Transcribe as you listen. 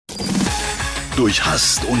durch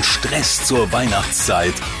Hast und Stress zur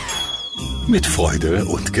Weihnachtszeit mit Freude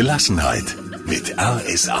und Gelassenheit mit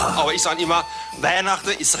R.SA. Aber ich sage immer, Weihnachten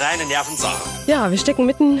ist reine Nervensache. Ja, wir stecken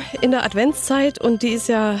mitten in der Adventszeit und die ist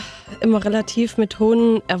ja immer relativ mit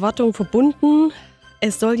hohen Erwartungen verbunden.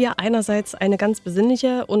 Es soll ja einerseits eine ganz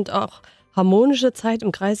besinnliche und auch harmonische Zeit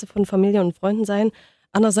im Kreise von Familie und Freunden sein.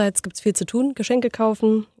 Andererseits gibt es viel zu tun, Geschenke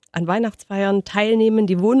kaufen, an Weihnachtsfeiern teilnehmen,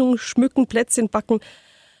 die Wohnung schmücken, Plätzchen backen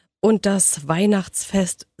und das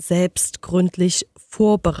Weihnachtsfest selbst gründlich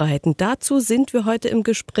vorbereiten. Dazu sind wir heute im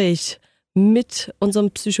Gespräch mit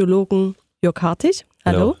unserem Psychologen Jörg Hartig.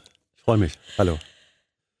 Hallo. Ich freue mich. Hallo.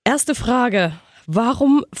 Erste Frage.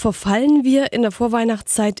 Warum verfallen wir in der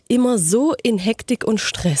Vorweihnachtszeit immer so in Hektik und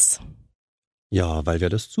Stress? Ja, weil wir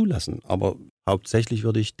das zulassen. Aber hauptsächlich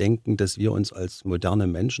würde ich denken, dass wir uns als moderne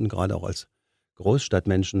Menschen, gerade auch als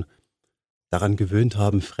Großstadtmenschen, daran gewöhnt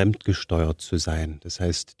haben, fremdgesteuert zu sein. Das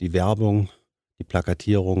heißt, die Werbung, die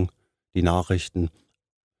Plakatierung, die Nachrichten,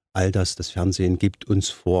 all das Fernsehen gibt uns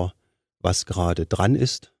vor, was gerade dran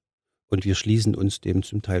ist. Und wir schließen uns dem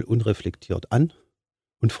zum Teil unreflektiert an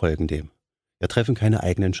und folgen dem. Wir treffen keine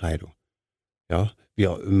eigene Entscheidung. Ja,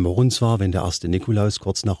 wir murren zwar, wenn der erste Nikolaus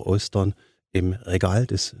kurz nach Ostern im Regal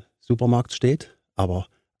des Supermarkts steht, aber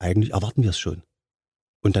eigentlich erwarten wir es schon.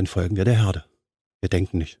 Und dann folgen wir der Herde. Wir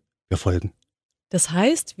denken nicht, wir folgen. Das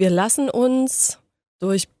heißt, wir lassen uns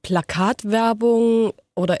durch Plakatwerbung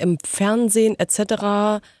oder im Fernsehen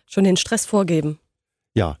etc. schon den Stress vorgeben.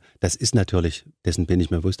 Ja, das ist natürlich, dessen bin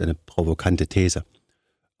ich mir bewusst, eine provokante These.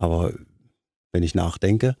 Aber wenn ich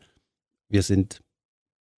nachdenke, wir sind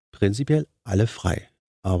prinzipiell alle frei.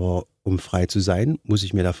 Aber um frei zu sein, muss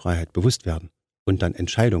ich mir der Freiheit bewusst werden und dann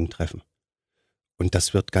Entscheidungen treffen. Und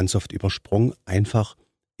das wird ganz oft übersprungen, einfach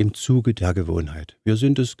im Zuge der Gewohnheit. Wir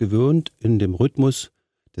sind es gewohnt, in dem Rhythmus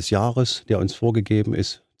des Jahres, der uns vorgegeben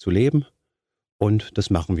ist, zu leben. Und das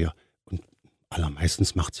machen wir. Und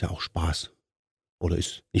allermeistens macht es ja auch Spaß. Oder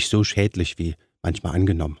ist nicht so schädlich wie manchmal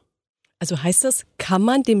angenommen. Also heißt das, kann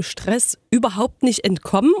man dem Stress überhaupt nicht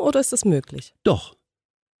entkommen oder ist das möglich? Doch,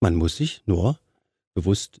 man muss sich nur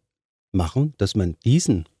bewusst machen, dass man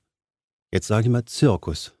diesen, jetzt sage ich mal,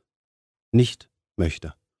 Zirkus nicht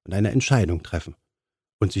möchte und eine Entscheidung treffen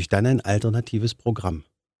und sich dann ein alternatives Programm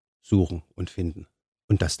suchen und finden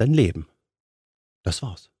und das dann leben. Das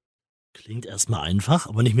war's. Klingt erstmal einfach,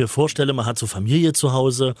 aber wenn ich mir vorstelle, man hat so Familie zu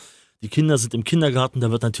Hause, die Kinder sind im Kindergarten,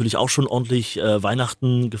 da wird natürlich auch schon ordentlich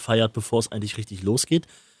Weihnachten gefeiert, bevor es eigentlich richtig losgeht.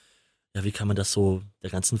 Ja, wie kann man das so der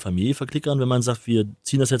ganzen Familie verklickern, wenn man sagt, wir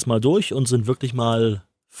ziehen das jetzt mal durch und sind wirklich mal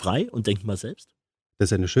frei und denken mal selbst?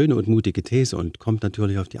 Das ist eine schöne und mutige These und kommt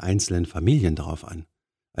natürlich auf die einzelnen Familien darauf an.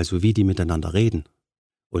 Also wie die miteinander reden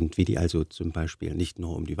und wie die also zum Beispiel nicht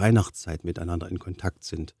nur um die Weihnachtszeit miteinander in Kontakt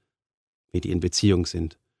sind, wie die in Beziehung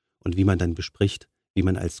sind und wie man dann bespricht, wie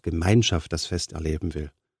man als Gemeinschaft das Fest erleben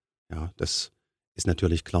will. Ja, das ist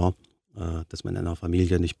natürlich klar, dass man in einer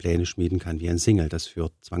Familie nicht Pläne schmieden kann wie ein Single. Das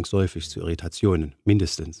führt zwangsläufig zu Irritationen,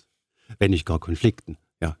 mindestens. Wenn nicht gar Konflikten.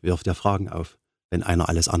 Ja, wirft ja Fragen auf, wenn einer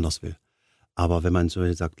alles anders will. Aber wenn man so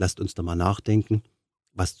sagt, lasst uns doch mal nachdenken,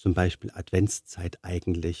 was zum Beispiel Adventszeit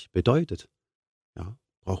eigentlich bedeutet. Ja,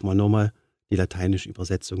 braucht man nur mal die lateinische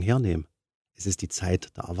Übersetzung hernehmen. Es ist die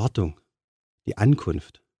Zeit der Erwartung, die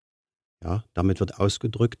Ankunft. Ja, damit wird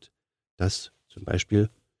ausgedrückt, dass zum Beispiel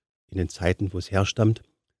in den Zeiten, wo es herstammt,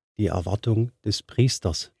 die Erwartung des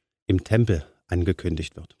Priesters im Tempel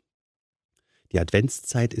angekündigt wird. Die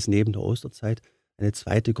Adventszeit ist neben der Osterzeit eine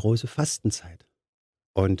zweite große Fastenzeit.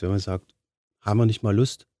 Und wenn man sagt, haben wir nicht mal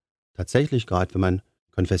Lust, tatsächlich gerade, wenn man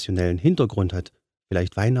konfessionellen Hintergrund hat,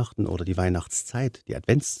 vielleicht Weihnachten oder die Weihnachtszeit, die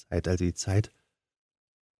Adventszeit, also die Zeit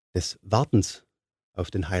des Wartens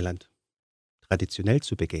auf den Heiland, traditionell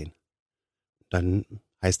zu begehen, dann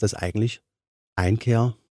heißt das eigentlich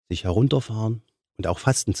Einkehr, sich herunterfahren und auch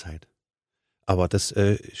Fastenzeit. Aber das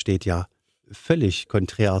steht ja völlig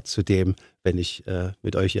konträr zu dem, wenn ich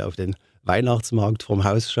mit euch hier auf den Weihnachtsmarkt vorm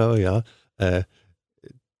Haus schaue, ja,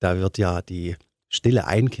 da wird ja die stille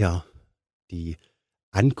Einkehr, die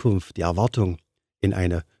Ankunft, die Erwartung in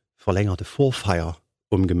eine verlängerte Vorfeier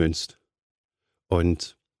umgemünzt.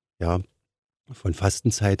 Und ja, von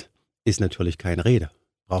Fastenzeit ist natürlich keine Rede.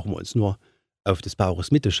 Brauchen wir uns nur auf des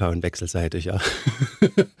Bauches Mitte schauen, wechselseitig, ja.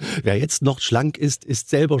 Wer jetzt noch schlank ist, ist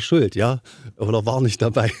selber schuld, ja. Oder war nicht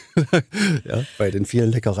dabei. Ja, bei den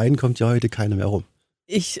vielen Leckereien kommt ja heute keiner mehr rum.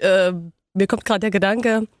 Mir kommt gerade der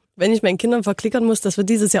Gedanke, wenn ich meinen Kindern verklickern muss, dass wir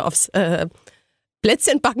dieses Jahr aufs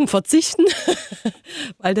Plätzchenbacken verzichten,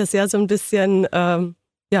 weil das ja so ein bisschen,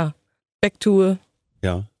 back to...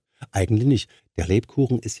 Ja, eigentlich nicht. Der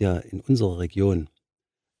Lebkuchen ist ja in unserer Region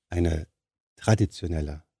eine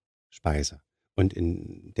traditionelle Speise. Und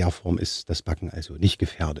in der Form ist das Backen also nicht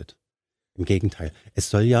gefährdet. Im Gegenteil, es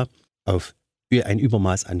soll ja auf ein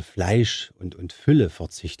Übermaß an Fleisch und Fülle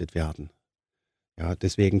verzichtet werden. Ja,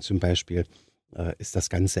 deswegen zum Beispiel ist das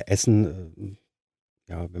ganze Essen,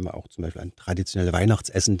 wenn wir auch zum Beispiel an traditionelle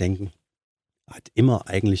Weihnachtsessen denken, hat immer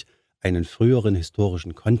eigentlich einen früheren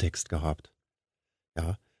historischen Kontext gehabt.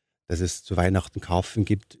 Ja, dass es zu Weihnachten Karpfen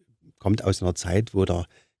gibt, kommt aus einer Zeit, wo der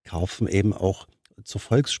Karpfen eben auch zur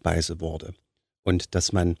Volksspeise wurde. Und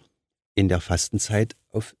dass man in der Fastenzeit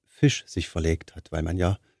auf Fisch sich verlegt hat, weil man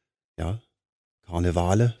ja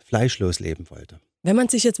Karnevale fleischlos leben wollte. Wenn man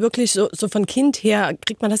sich jetzt wirklich so von Kind her,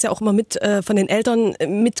 kriegt man das ja auch immer mit von den Eltern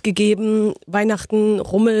mitgegeben, Weihnachten,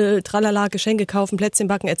 Rummel, Tralala, Geschenke kaufen, Plätzchen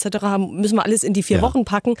backen etc., müssen wir alles in die 4 Wochen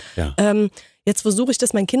packen. Ja. Jetzt versuche ich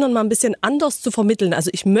das meinen Kindern mal ein bisschen anders zu vermitteln. Also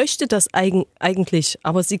ich möchte das eigentlich,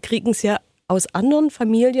 aber sie kriegen es ja aus anderen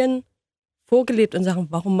Familien vorgelebt und sagen,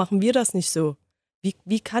 warum machen wir das nicht so?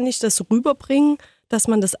 Wie kann ich das rüberbringen, dass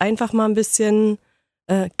man das einfach mal ein bisschen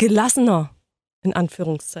gelassener in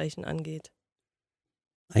Anführungszeichen angeht?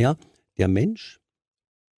 Naja, der Mensch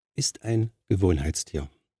ist ein Gewohnheitstier.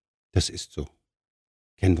 Das ist so.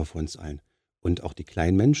 Kennen wir von uns allen. Und auch die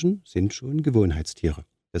kleinen Menschen sind schon Gewohnheitstiere.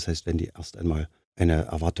 Das heißt, wenn die erst einmal eine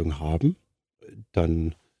Erwartung haben,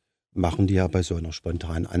 dann machen die ja bei so einer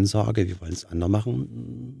spontanen Ansage, wir wollen es anders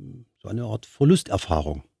machen, so eine Art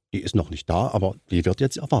Verlusterfahrung. Die ist noch nicht da, aber die wird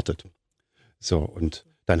jetzt erwartet. So, und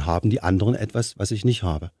dann haben die anderen etwas, was ich nicht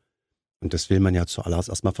habe. Und das will man ja zuallererst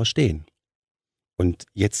erstmal verstehen. Und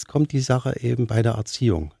jetzt kommt die Sache eben bei der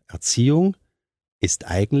Erziehung. Erziehung ist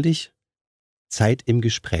eigentlich Zeit im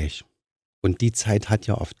Gespräch. Und die Zeit hat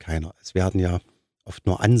ja oft keiner. Es werden ja oft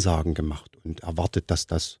nur Ansagen gemacht und erwartet, dass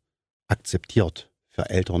das akzeptiert für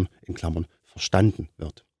Eltern, in Klammern, verstanden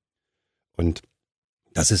wird. Und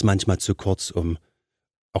das ist manchmal zu kurz, um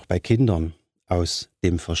auch bei Kindern aus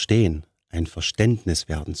dem Verstehen ein Verständnis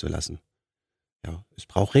werden zu lassen. Ja, es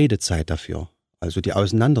braucht Redezeit dafür, also die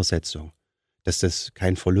Auseinandersetzung, dass das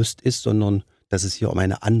kein Verlust ist, sondern dass es hier um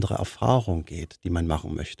eine andere Erfahrung geht, die man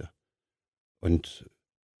machen möchte. Und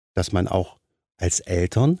dass man auch als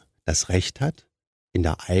Eltern das Recht hat, in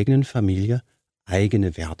der eigenen Familie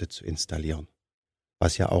eigene Werte zu installieren.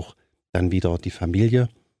 Was ja auch dann wieder die Familie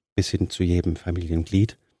bis hin zu jedem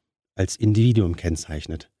Familienglied als Individuum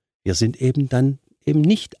kennzeichnet. Wir sind eben dann eben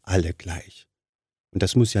nicht alle gleich. Und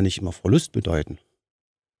das muss ja nicht immer Verlust bedeuten,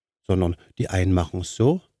 sondern die einen machen es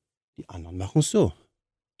so, die anderen machen es so.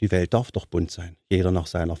 Die Welt darf doch bunt sein, jeder nach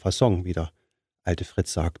seiner Fasson, wie der alte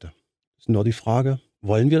Fritz sagte. Es ist nur die Frage,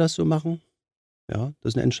 wollen wir das so machen? Ja,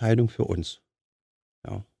 das ist eine Entscheidung für uns.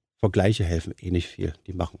 Ja, Vergleiche helfen eh nicht viel,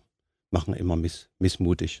 die machen immer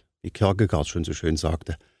missmutig. Wie Kierkegaard schon so schön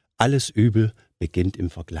sagte, alles Übel beginnt im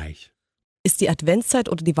Vergleich. Ist die Adventszeit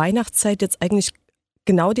oder die Weihnachtszeit jetzt eigentlich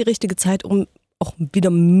genau die richtige Zeit, um auch wieder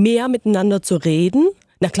mehr miteinander zu reden?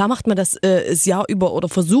 Na klar macht man das Jahr über oder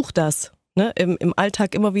versucht das, ne? Im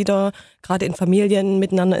Alltag immer wieder, gerade in Familien,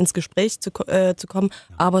 miteinander ins Gespräch zu kommen.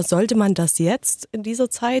 Aber sollte man das jetzt in dieser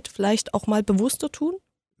Zeit vielleicht auch mal bewusster tun?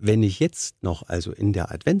 Wenn ich jetzt noch, also in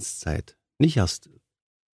der Adventszeit, nicht erst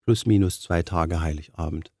plus minus 2 Tage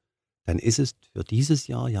Heiligabend, dann ist es für dieses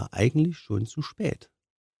Jahr ja eigentlich schon zu spät.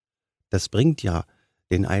 Das bringt ja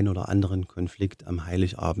den ein oder anderen Konflikt am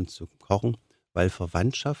Heiligabend zu kochen, weil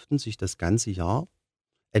Verwandtschaften sich das ganze Jahr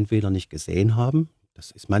entweder nicht gesehen haben, das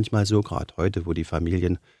ist manchmal so, gerade heute, wo die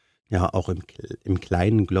Familien ja auch im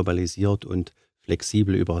Kleinen globalisiert und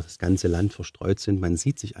flexibel über das ganze Land verstreut sind, man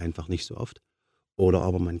sieht sich einfach nicht so oft. Oder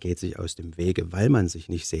aber man geht sich aus dem Wege, weil man sich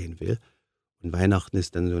nicht sehen will. Und Weihnachten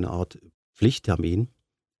ist dann so eine Art Pflichttermin.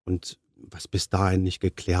 Und was bis dahin nicht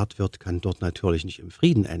geklärt wird, kann dort natürlich nicht im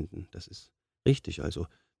Frieden enden. Das ist richtig. Also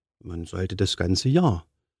man sollte das ganze Jahr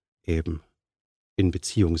eben in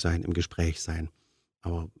Beziehung sein, im Gespräch sein.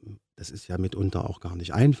 Aber das ist ja mitunter auch gar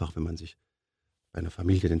nicht einfach, wenn man sich bei einer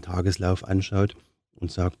Familie den Tageslauf anschaut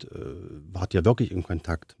und sagt, wart ihr wirklich in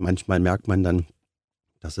Kontakt? Manchmal merkt man dann,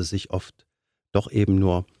 dass es sich oft doch eben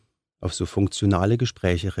nur auf so funktionale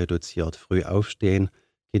Gespräche reduziert. Früh aufstehen,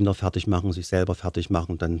 Kinder fertig machen, sich selber fertig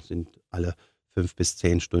machen, dann sind alle 5 bis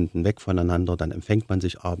 10 Stunden weg voneinander, dann empfängt man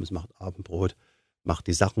sich abends, macht Abendbrot, macht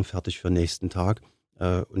die Sachen fertig für den nächsten Tag.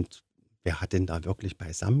 Und wer hat denn da wirklich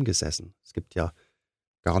beisammen gesessen? Es gibt ja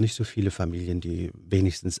gar nicht so viele Familien, die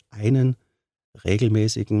wenigstens einen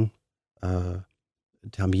regelmäßigen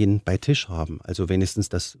Termin bei Tisch haben. Also wenigstens,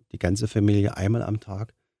 dass die ganze Familie einmal am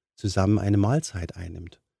Tag zusammen eine Mahlzeit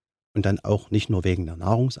einnimmt. Und dann auch nicht nur wegen der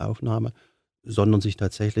Nahrungsaufnahme, sondern sich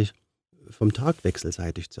tatsächlich vom Tag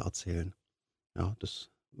wechselseitig zu erzählen. Ja,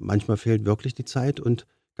 manchmal fehlt wirklich die Zeit und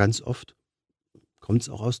ganz oft kommt es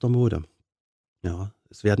auch aus der Mode. Ja,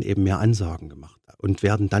 es werden eben mehr Ansagen gemacht und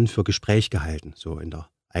werden dann für Gespräch gehalten, so in der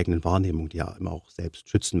eigenen Wahrnehmung, die er immer auch selbst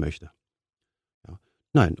schützen möchte. Ja.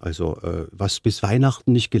 Nein, also was bis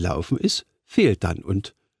Weihnachten nicht gelaufen ist, fehlt dann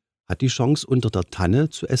und hat die Chance, unter der Tanne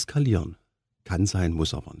zu eskalieren. Kann sein,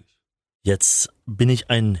 muss aber nicht. Jetzt bin ich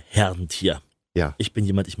ein Herdentier. Ja. Ich bin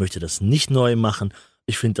jemand, ich möchte das nicht neu machen.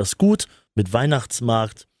 Ich finde das gut mit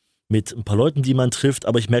Weihnachtsmarkt, mit ein paar Leuten, die man trifft,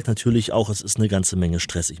 aber ich merke natürlich auch, es ist eine ganze Menge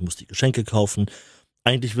Stress. Ich muss die Geschenke kaufen.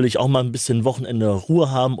 Eigentlich will ich auch mal ein bisschen Wochenende Ruhe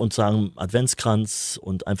haben und sagen Adventskranz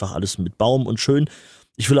und einfach alles mit Baum und schön.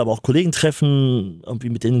 Ich will aber auch Kollegen treffen, irgendwie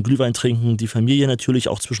mit denen Glühwein trinken, die Familie natürlich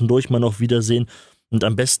auch zwischendurch mal noch wiedersehen und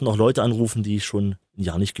am besten auch Leute anrufen, die ich schon ein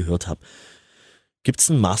Jahr nicht gehört habe. Gibt es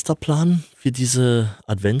einen Masterplan für diese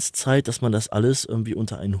Adventszeit, dass man das alles irgendwie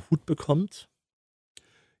unter einen Hut bekommt?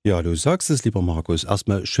 Ja, du sagst es, lieber Markus.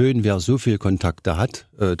 Erstmal schön, wer so viel Kontakte hat,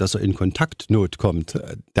 dass er in Kontaktnot kommt,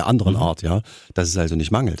 der anderen Art, ja, dass es also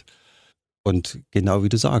nicht mangelt. Und genau wie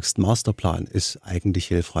du sagst, Masterplan ist eigentlich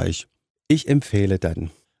hilfreich. Ich empfehle dann,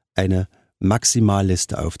 eine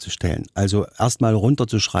Maximalliste aufzustellen. Also erstmal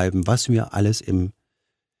runterzuschreiben, was mir alles im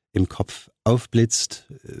Kopf aufblitzt,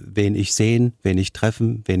 wen ich sehen, wen ich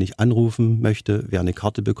treffen, wen ich anrufen möchte, wer eine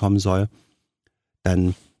Karte bekommen soll.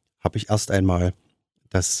 Dann habe ich erst einmal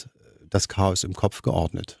das Chaos im Kopf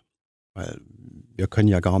geordnet. Weil wir können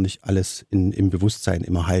ja gar nicht alles im Bewusstsein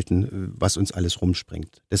immer halten, was uns alles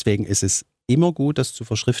rumspringt. Deswegen ist es immer gut, das zu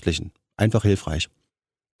verschriftlichen. Einfach hilfreich.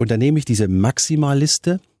 Und dann nehme ich diese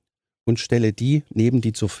Maximalliste und stelle die neben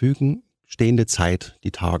die zur Verfügung stehende Zeit,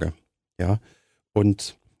 die Tage. Ja?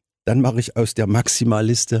 Und dann mache ich aus der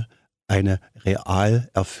Maximalliste eine real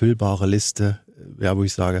erfüllbare Liste, ja, wo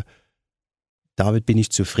ich sage, damit bin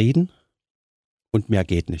ich zufrieden und mehr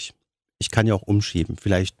geht nicht. Ich kann ja auch umschieben.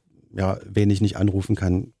 Vielleicht, ja, wen ich nicht anrufen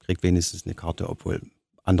kann, kriegt wenigstens eine Karte, obwohl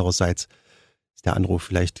andererseits ist der Anruf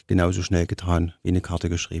vielleicht genauso schnell getan wie eine Karte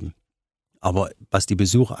geschrieben. Aber was die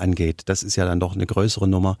Besuche angeht, das ist ja dann doch eine größere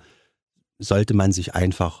Nummer, sollte man sich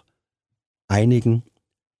einfach einigen.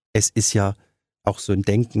 Es ist ja auch so ein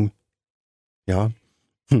Denken, ja,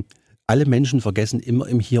 alle Menschen vergessen immer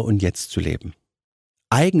im Hier und Jetzt zu leben.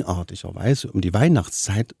 Eigenartigerweise um die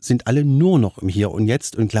Weihnachtszeit sind alle nur noch im Hier und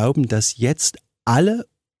Jetzt und glauben, dass jetzt alle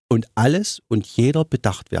und alles und jeder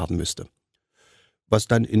bedacht werden müsste. Was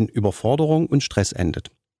dann in Überforderung und Stress endet.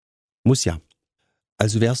 Muss ja.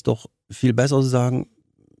 Also wäre es doch viel besser zu sagen,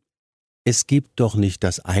 es gibt doch nicht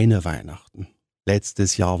das eine Weihnachten.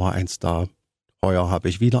 Letztes Jahr war eins da, heuer habe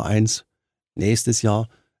ich wieder eins. Nächstes Jahr,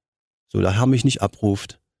 so der Herr mich nicht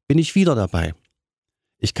abruft, bin ich wieder dabei.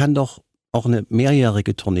 Ich kann doch auch eine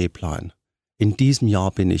mehrjährige Tournee planen. In diesem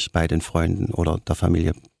Jahr bin ich bei den Freunden oder der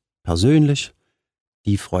Familie persönlich.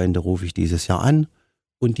 Die Freunde rufe ich dieses Jahr an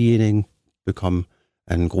und diejenigen bekommen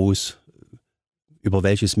einen Gruß über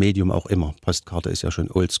welches Medium auch immer. Postkarte ist ja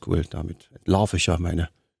schon oldschool, damit entlarve ich ja meine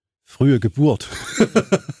frühe Geburt.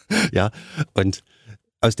 Ja, und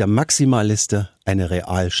aus der Maximalliste eine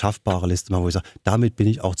real schaffbare Liste machen, wo ich sage, damit bin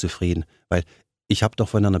ich auch zufrieden. Weil ich habe doch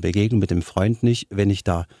von einer Begegnung mit dem Freund nicht, wenn ich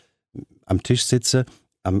da am Tisch sitze,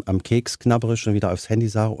 am Keks knabbere, schon wieder aufs Handy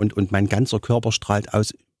sage und mein ganzer Körper strahlt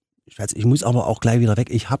aus. Ich muss aber auch gleich wieder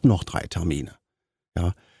weg, ich habe noch 3 Termine.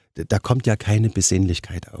 Ja, da kommt ja keine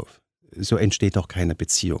Besinnlichkeit auf. So entsteht doch keine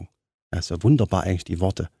Beziehung. Das ist ja wunderbar eigentlich die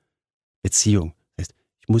Worte. Beziehung. Das heißt,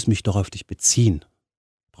 ich muss mich doch auf dich beziehen.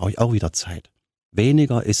 Brauche ich auch wieder Zeit.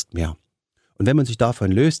 Weniger ist mehr. Und wenn man sich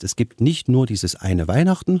davon löst, es gibt nicht nur dieses eine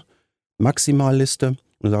Weihnachten, Maximalliste,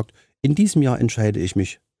 und sagt, in diesem Jahr entscheide ich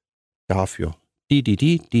mich dafür. Die,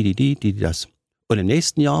 das. Und im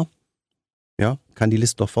nächsten Jahr, ja, kann die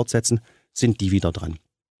Liste doch fortsetzen, sind die wieder dran.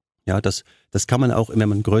 Ja, das kann man auch, wenn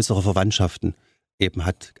man größere Verwandtschaften eben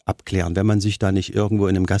hat, abklären. Wenn man sich da nicht irgendwo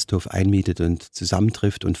in einem Gasthof einmietet und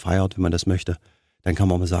zusammentrifft und feiert, wenn man das möchte, dann kann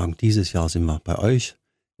man mal sagen, dieses Jahr sind wir bei euch,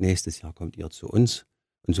 nächstes Jahr kommt ihr zu uns.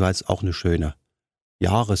 Und so hat es auch eine schöne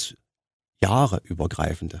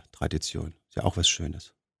jahreübergreifende Tradition. Ist ja auch was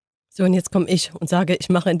Schönes. So, und jetzt komme ich und sage, ich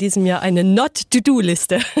mache in diesem Jahr eine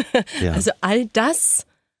Not-to-Do-Liste. Ja. Also all das,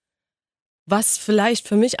 was vielleicht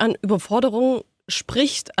für mich an Überforderung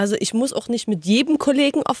spricht. Also ich muss auch nicht mit jedem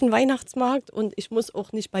Kollegen auf den Weihnachtsmarkt und ich muss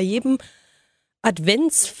auch nicht bei jedem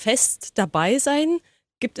Adventsfest dabei sein.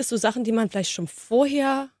 Gibt es so Sachen, die man vielleicht schon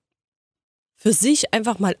vorher für sich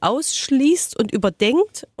einfach mal ausschließt und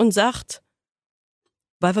überdenkt und sagt,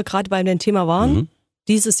 weil wir gerade bei dem Thema waren,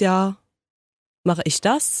 dieses Jahr mache ich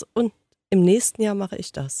das und im nächsten Jahr mache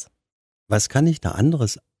ich das. Was kann ich da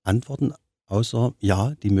anderes antworten, außer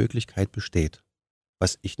ja, die Möglichkeit besteht.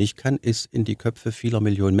 Was ich nicht kann, ist in die Köpfe vieler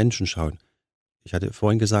Millionen Menschen schauen. Ich hatte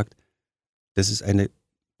vorhin gesagt, das ist eine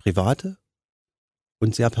private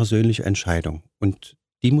und sehr persönliche Entscheidung. Und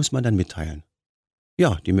die muss man dann mitteilen.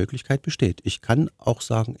 Ja, die Möglichkeit besteht. Ich kann auch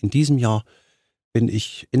sagen, in diesem Jahr bin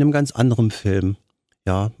ich in einem ganz anderen Film.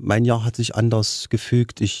 Ja, mein Jahr hat sich anders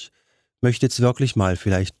gefügt. Ich möchte jetzt wirklich mal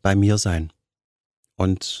vielleicht bei mir sein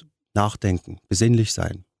und nachdenken, besinnlich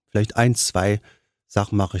sein. Vielleicht 1, 2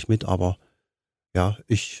 Sachen mache ich mit, aber ja,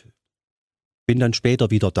 ich bin dann später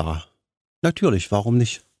wieder da. Natürlich, warum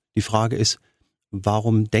nicht? Die Frage ist,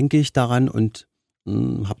 warum denke ich daran und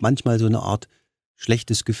habe manchmal so eine Art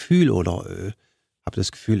schlechtes Gefühl oder habe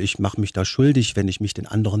das Gefühl, ich mache mich da schuldig, wenn ich mich den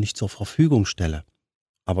anderen nicht zur Verfügung stelle.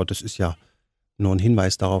 Aber das ist ja nur ein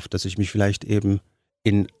Hinweis darauf, dass ich mich vielleicht eben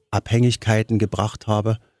in Abhängigkeiten gebracht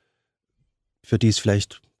habe, für die es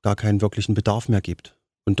vielleicht gar keinen wirklichen Bedarf mehr gibt.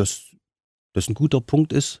 Und das ein guter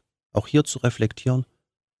Punkt ist, auch hier zu reflektieren,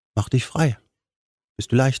 mach dich frei,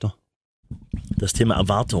 bist du leichter. Das Thema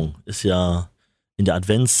Erwartung ist ja in der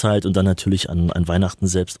Adventszeit und dann natürlich an Weihnachten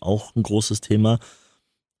selbst auch ein großes Thema.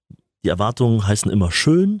 Die Erwartungen heißen immer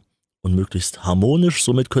schön und möglichst harmonisch,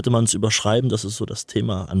 somit könnte man es überschreiben, das ist so das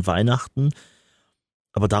Thema an Weihnachten.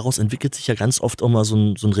 Aber daraus entwickelt sich ja ganz oft auch mal so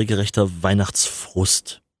ein regelrechter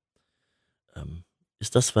Weihnachtsfrust.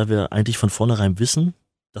 Ist das, weil wir eigentlich von vornherein wissen,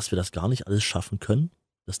 dass wir das gar nicht alles schaffen können?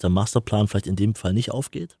 Dass der Masterplan vielleicht in dem Fall nicht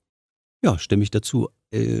aufgeht? Ja, stimme ich dazu.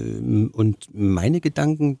 Und meine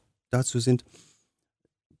Gedanken dazu sind,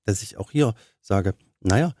 dass ich auch hier sage,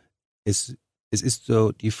 naja, es ist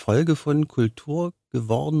so die Folge von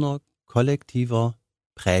kulturgewordener kollektiver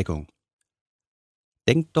Prägung.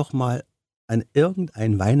 Denkt doch mal an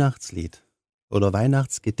irgendein Weihnachtslied oder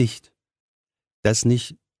Weihnachtsgedicht, das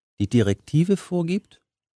nicht die Direktive vorgibt,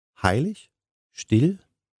 heilig, still,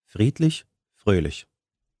 friedlich, fröhlich.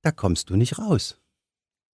 Da kommst du nicht raus.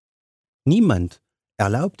 Niemand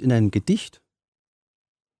erlaubt in einem Gedicht,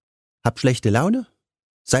 hab schlechte Laune,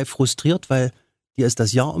 sei frustriert, weil dir ist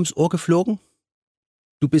das Jahr ums Ohr geflogen,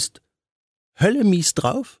 du bist höllemies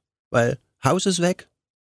drauf, weil Haus ist weg,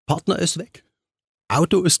 Partner ist weg,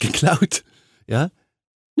 Auto ist geklaut, ja,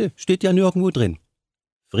 ne, steht ja nirgendwo drin.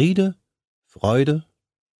 Friede, Freude,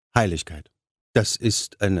 Heiligkeit. Das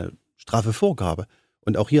ist eine straffe Vorgabe.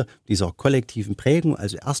 Und auch hier dieser kollektiven Prägung,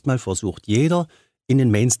 also erstmal versucht jeder in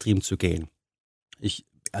den Mainstream zu gehen. Ich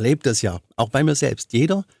erlebe das ja auch bei mir selbst.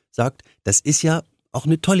 Jeder sagt, das ist ja auch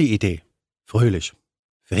eine tolle Idee. Fröhlich,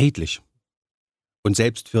 friedlich. Und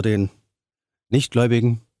selbst für den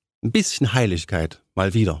Nichtgläubigen ein bisschen Heiligkeit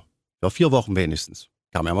mal wieder. Für 4 Wochen wenigstens.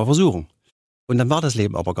 Kann man ja mal versuchen. Und dann war das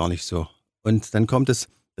Leben aber gar nicht so. Und dann kommt es,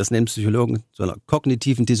 das nennen Psychologen, zu einer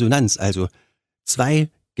kognitiven Dissonanz. Also 2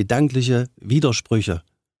 gedankliche Widersprüche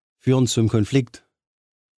führen zum Konflikt.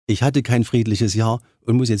 Ich hatte kein friedliches Jahr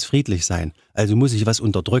und muss jetzt friedlich sein. Also muss ich was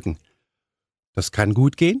unterdrücken. Das kann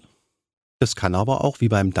gut gehen. Das kann aber auch, wie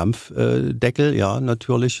beim Dampfdeckel, ja,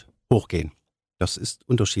 natürlich hochgehen. Das ist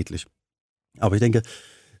unterschiedlich. Aber ich denke,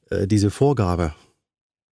 diese Vorgabe,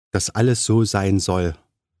 dass alles so sein soll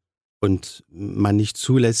und man nicht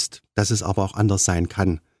zulässt, dass es aber auch anders sein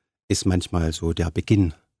kann, ist manchmal so der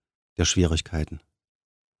Beginn der Schwierigkeiten.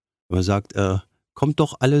 Man sagt, kommt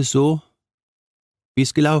doch alles so, wie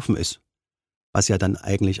es gelaufen ist. Was ja dann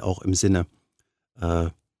eigentlich auch im Sinne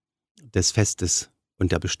des Festes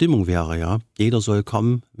und der Bestimmung wäre, ja. Jeder soll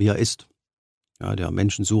kommen, wie er ist. Ja, der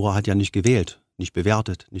Menschensucher hat ja nicht gewählt, nicht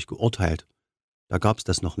bewertet, nicht geurteilt. Da gab es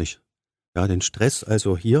das noch nicht. Ja, den Stress,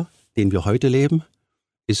 also hier, den wir heute leben,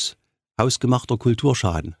 ist hausgemachter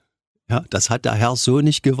Kulturschaden. Ja, das hat der Herr so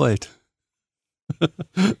nicht gewollt.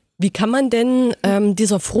 Wie kann man denn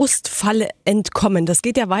dieser Frustfalle entkommen? Das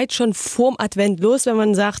geht ja weit schon vorm Advent los, wenn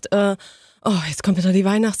man sagt, jetzt kommt wieder die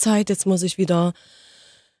Weihnachtszeit, jetzt muss ich wieder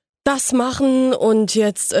das machen und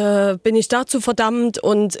jetzt bin ich dazu verdammt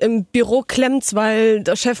und im Büro klemmt's, weil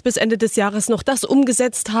der Chef bis Ende des Jahres noch das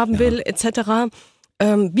umgesetzt haben will, etc.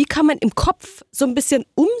 Wie kann man im Kopf so ein bisschen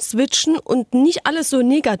umswitchen und nicht alles so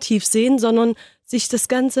negativ sehen, sondern sich das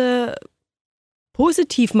Ganze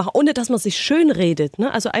positiv machen, ohne dass man sich schön redet,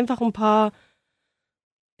 ne? Also einfach ein paar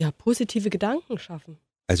positive Gedanken schaffen.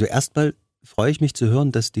 Also erstmal freue ich mich zu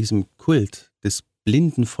hören, dass diesem Kult des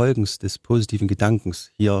blinden Folgens des positiven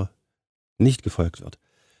Gedankens hier nicht gefolgt wird,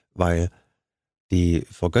 weil die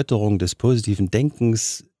Vergötterung des positiven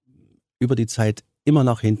Denkens über die Zeit immer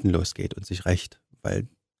nach hinten losgeht und sich rächt, weil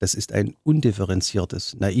das ist ein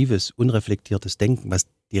undifferenziertes, naives, unreflektiertes Denken, was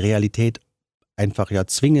die Realität einfach ja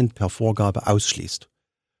zwingend per Vorgabe ausschließt.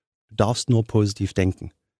 Du darfst nur positiv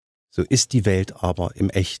denken. So ist die Welt aber im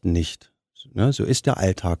Echten nicht. So ist der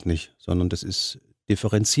Alltag nicht, sondern das ist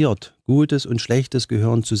differenziert. Gutes und Schlechtes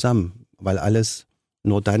gehören zusammen, weil alles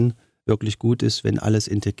nur dann wirklich gut ist, wenn alles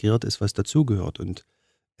integriert ist, was dazugehört. Und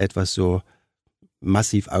etwas so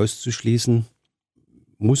massiv auszuschließen,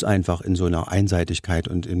 muss einfach in so einer Einseitigkeit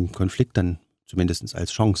und im Konflikt dann zumindest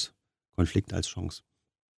als Chance, Konflikt als Chance,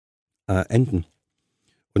 enden.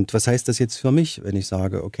 Und was heißt das jetzt für mich, wenn ich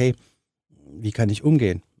sage, okay, wie kann ich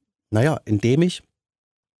umgehen? Naja, indem ich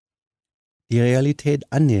die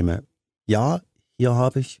Realität annehme. Ja, hier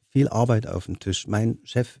habe ich viel Arbeit auf dem Tisch. Mein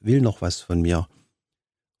Chef will noch was von mir.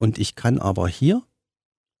 Und ich kann aber hier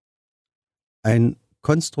ein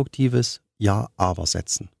konstruktives Ja, aber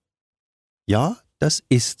setzen. Ja, das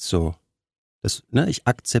ist so. Ich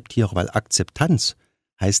akzeptiere, weil Akzeptanz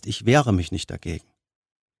heißt, ich wehre mich nicht dagegen.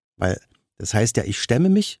 Weil das heißt ja, ich stemme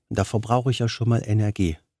mich und da verbrauche ich ja schon mal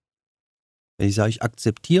Energie. Wenn ich sage, ich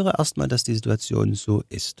akzeptiere erstmal, dass die Situation so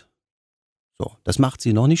ist. So, das macht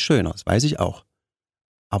sie noch nicht schöner, das weiß ich auch.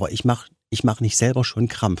 Aber ich mach nicht selber schon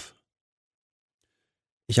Krampf.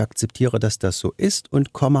 Ich akzeptiere, dass das so ist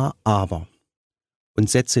und Komma, aber. Und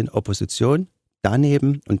setze in Opposition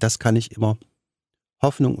daneben, und das kann ich immer,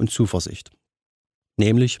 Hoffnung und Zuversicht.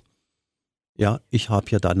 Nämlich, ja, ich habe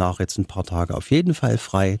hier danach jetzt ein paar Tage auf jeden Fall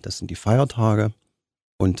frei, das sind die Feiertage,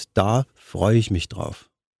 und da freue ich mich drauf.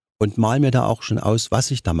 Und mal mir da auch schon aus,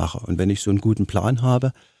 was ich da mache. Und wenn ich so einen guten Plan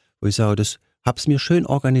habe, wo ich sage, das hab's mir schön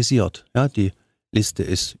organisiert. Ja, die Liste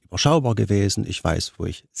ist überschaubar gewesen, ich weiß, wo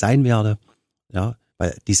ich sein werde. Ja,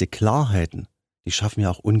 weil diese Klarheiten, die schaffen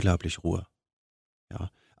ja auch unglaublich Ruhe.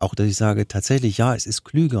 Ja, auch dass ich sage, tatsächlich, ja, es ist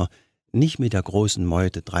klüger, nicht mit der großen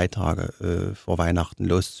Meute 3 Tage vor Weihnachten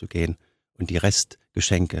loszugehen und die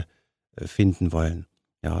Restgeschenke finden wollen.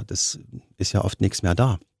 Ja, das ist ja oft nichts mehr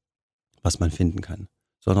da, was man finden kann.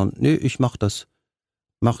 Sondern, nö, ich mach das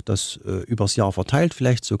übers Jahr verteilt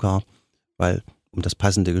vielleicht sogar, weil um das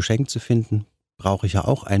passende Geschenk zu finden, brauche ich ja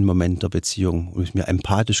auch einen Moment der Beziehung und muss mir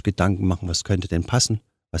empathisch Gedanken machen, was könnte denn passen,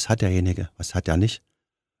 was hat derjenige, was hat er nicht.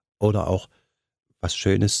 Oder auch was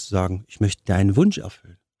Schönes zu sagen, ich möchte dir einen Wunsch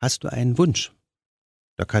erfüllen. Hast du einen Wunsch?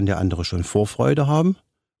 Da kann der andere schon Vorfreude haben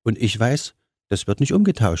und ich weiß, das wird nicht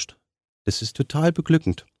umgetauscht. Das ist total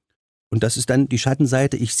beglückend. Und das ist dann die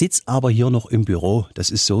Schattenseite, ich sitze aber hier noch im Büro. Das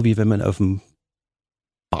ist so, wie wenn man auf dem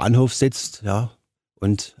Bahnhof sitzt, ja,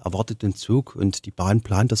 und erwartet den Zug und die Bahn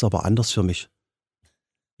plant das aber anders für mich.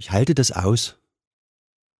 Ich halte das aus.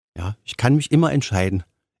 Ja, ich kann mich immer entscheiden.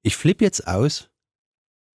 Ich flippe jetzt aus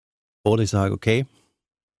oder ich sage, okay,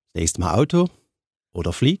 nächstes Mal Auto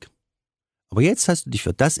oder flieg. Aber jetzt hast du dich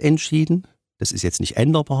für das entschieden. Das ist jetzt nicht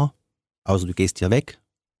änderbar, außer du gehst hier weg,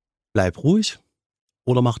 bleib ruhig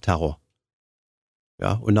oder mach Terror.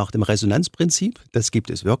 Ja, und nach dem Resonanzprinzip, das gibt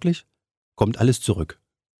es wirklich, kommt alles zurück.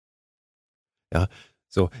 Ja,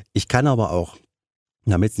 so, ich kann aber auch,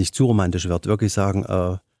 damit es nicht zu romantisch wird, wirklich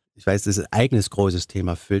sagen, ich weiß, das ist ein eigenes großes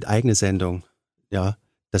Thema, füllt eigene Sendung, ja,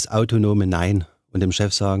 das autonome Nein und dem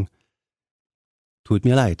Chef sagen, tut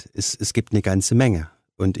mir leid, es gibt eine ganze Menge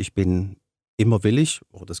und ich bin immer willig,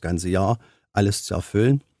 oder das ganze Jahr, alles zu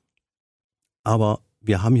erfüllen, aber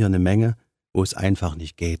wir haben hier eine Menge, wo es einfach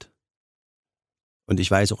nicht geht. Und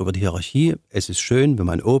ich weiß auch über die Hierarchie, es ist schön, wenn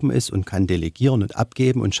man oben ist und kann delegieren und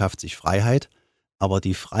abgeben und schafft sich Freiheit, aber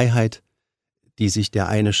die Freiheit, die sich der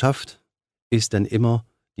eine schafft, ist dann immer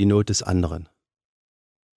die Not des anderen.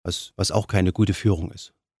 Was auch keine gute Führung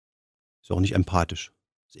ist. Ist auch nicht empathisch,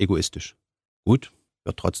 ist egoistisch. Gut,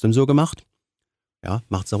 wird trotzdem so gemacht, ja,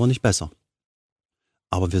 macht es aber nicht besser.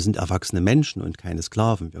 Aber wir sind erwachsene Menschen und keine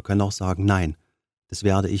Sklaven. Wir können auch sagen, nein, das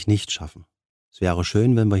werde ich nicht schaffen. Es wäre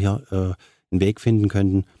schön, wenn wir hier einen Weg finden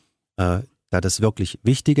könnten, da das wirklich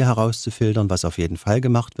Wichtige herauszufiltern, was auf jeden Fall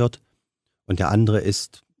gemacht wird. Und der andere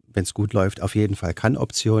ist, wenn es gut läuft, auf jeden Fall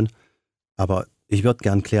Kann-Option. Aber ich würde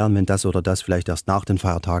gern klären, wenn das oder das vielleicht erst nach den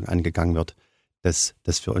Feiertagen angegangen wird, dass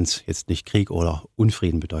das für uns jetzt nicht Krieg oder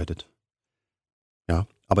Unfrieden bedeutet. Ja,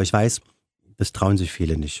 aber ich weiß, das trauen sich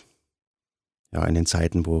viele nicht. Ja, in den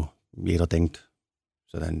Zeiten, wo jeder denkt,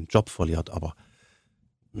 dass er einen Job verliert. Aber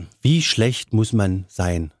wie schlecht muss man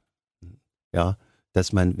sein, ja,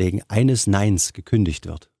 dass man wegen eines Neins gekündigt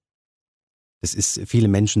wird? Viele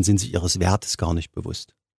Menschen sind sich ihres Wertes gar nicht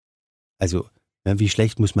bewusst. Also, ja, wie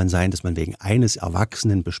schlecht muss man sein, dass man wegen eines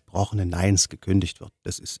erwachsenen, besprochenen Neins gekündigt wird?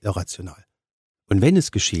 Das ist irrational. Und wenn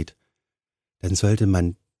es geschieht, dann sollte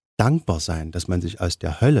man dankbar sein, dass man sich aus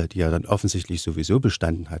der Hölle, die ja dann offensichtlich sowieso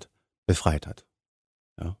bestanden hat, befreit hat.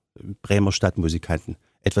 Ja, Bremer Stadtmusikanten.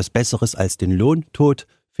 Etwas Besseres als den Lohntod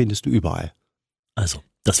findest du überall. Also,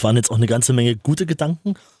 das waren jetzt auch eine ganze Menge gute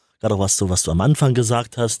Gedanken. Gerade auch was du am Anfang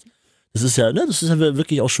gesagt hast. Das ist ja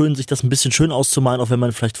wirklich auch schön, sich das ein bisschen schön auszumalen, auch wenn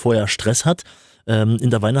man vielleicht vorher Stress hat in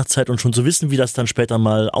der Weihnachtszeit und schon zu wissen, wie das dann später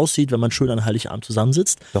mal aussieht, wenn man schön an Heilige Abend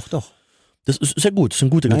zusammensitzt. Doch. Das ist ja gut, das sind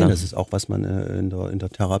gute Gedanken. Das ist auch, was man in der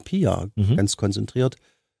Therapie ja ganz konzentriert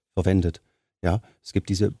verwendet. Ja, es gibt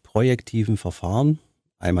diese projektiven Verfahren,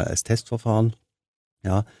 einmal als Testverfahren,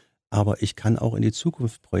 ja, aber ich kann auch in die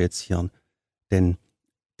Zukunft projizieren, denn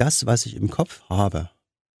das, was ich im Kopf habe,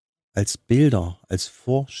 als Bilder, als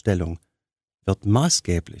Vorstellung, wird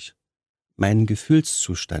maßgeblich meinen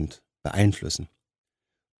Gefühlszustand beeinflussen.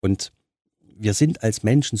 Und wir sind als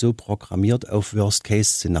Menschen so programmiert auf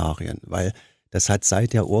Worst-Case-Szenarien, weil das hat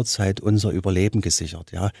seit der Urzeit unser Überleben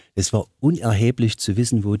gesichert. Ja, es war unerheblich zu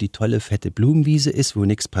wissen, wo die tolle, fette Blumenwiese ist, wo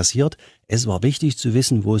nichts passiert. Es war wichtig zu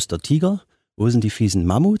wissen, wo ist der Tiger, wo sind die fiesen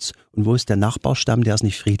Mammuts und wo ist der Nachbarstamm, der es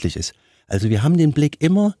nicht friedlich ist. Also wir haben den Blick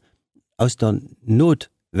immer aus der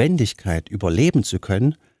Notwendigkeit, überleben zu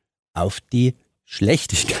können, auf die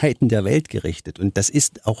Schlechtigkeiten der Welt gerichtet. Und das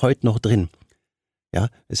ist auch heute noch drin. Ja,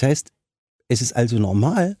 das heißt, es ist also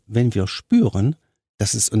normal, wenn wir spüren,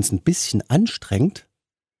 dass es uns ein bisschen anstrengt,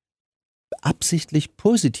 absichtlich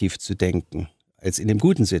positiv zu denken, als in dem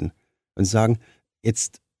guten Sinn. Und sagen,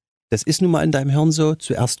 jetzt, das ist nun mal in deinem Hirn so,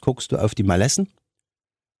 zuerst guckst du auf die Malessen,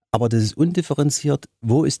 aber das ist undifferenziert,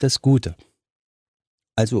 wo ist das Gute?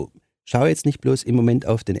 Also schau jetzt nicht bloß im Moment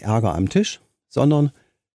auf den Ärger am Tisch, sondern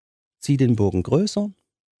zieh den Bogen größer,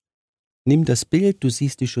 nimm das Bild, du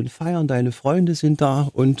siehst dich schon feiern, deine Freunde sind da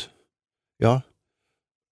und ja,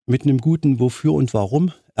 mit einem guten Wofür und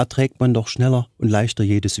Warum erträgt man doch schneller und leichter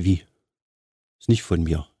jedes Wie. Ist nicht von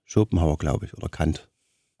mir, Schopenhauer, glaube ich, oder Kant,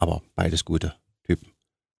 aber beides gute Typen.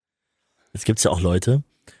 Jetzt gibt es ja auch Leute,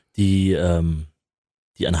 die an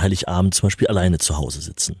Heiligabend zum Beispiel alleine zu Hause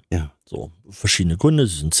sitzen. Ja. So, verschiedene Gründe,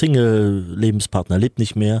 sie sind Single, Lebenspartner lebt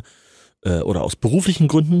nicht mehr oder aus beruflichen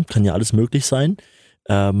Gründen, kann ja alles möglich sein.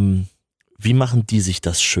 Wie machen die sich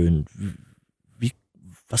das schön?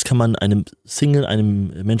 Was kann man einem Single, einem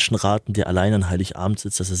Menschen raten, der allein an Heiligabend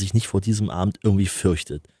sitzt, dass er sich nicht vor diesem Abend irgendwie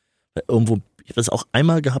fürchtet? Weil irgendwo, ich habe das auch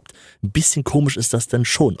einmal gehabt, ein bisschen komisch ist das dann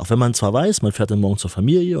schon. Auch wenn man zwar weiß, man fährt dann morgen zur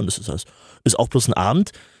Familie und es ist auch bloß ein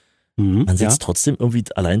Abend, man sitzt trotzdem irgendwie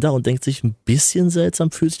allein da und denkt sich, ein bisschen seltsam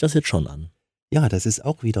fühlt sich das jetzt schon an. Ja, das ist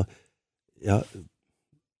auch wieder, ja,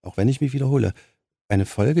 auch wenn ich mich wiederhole, eine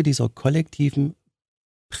Folge dieser kollektiven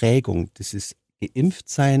Prägung, das ist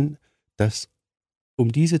Geimpftsein, das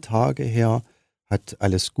um diese Tage her hat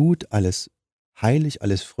alles gut, alles heilig,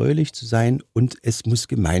 alles fröhlich zu sein und es muss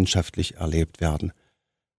gemeinschaftlich erlebt werden.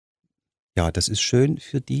 Ja, das ist schön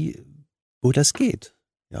für die, wo das geht.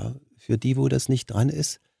 Ja, für die, wo das nicht dran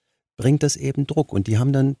ist, bringt das eben Druck. Und die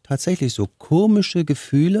haben dann tatsächlich so komische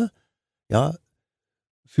Gefühle, ja,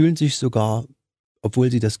 fühlen sich sogar, obwohl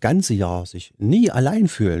sie das ganze Jahr sich nie allein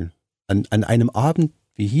fühlen, an einem Abend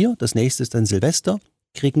wie hier, das nächste ist dann Silvester,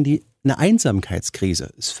 kriegen die eine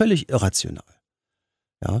Einsamkeitskrise. Ist völlig irrational.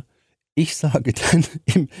 Ja, ich sage dann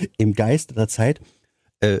im Geiste der Zeit,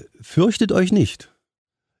 fürchtet euch nicht.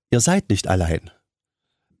 Ihr seid nicht allein.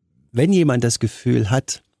 Wenn jemand das Gefühl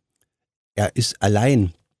hat, er ist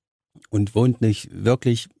allein und wohnt nicht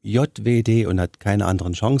wirklich JWD und hat keine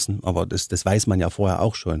anderen Chancen, aber das weiß man ja vorher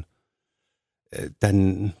auch schon,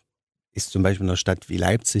 dann ist zum Beispiel in einer Stadt wie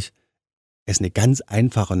Leipzig es eine ganz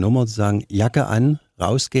einfache Nummer zu sagen, Jacke an,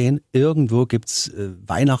 rausgehen, irgendwo gibt's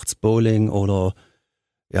Weihnachtsbowling oder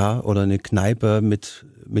eine Kneipe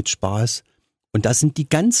mit Spaß. Und das sind die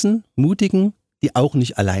ganzen Mutigen, die auch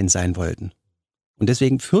nicht allein sein wollten. Und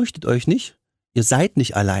deswegen fürchtet euch nicht, ihr seid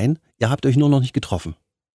nicht allein, ihr habt euch nur noch nicht getroffen.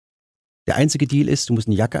 Der einzige Deal ist, du musst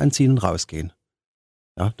eine Jacke anziehen und rausgehen.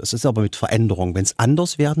 Ja, das ist aber mit Veränderung. Wenn es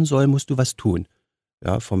anders werden soll, musst du was tun.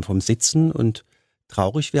 Ja, vom Sitzen und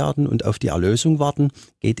traurig werden und auf die Erlösung warten,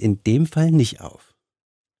 geht in dem Fall nicht auf.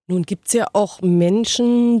 Nun gibt es ja auch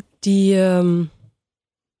Menschen, die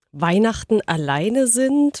Weihnachten alleine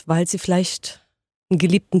sind, weil sie vielleicht einen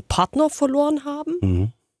geliebten Partner verloren haben.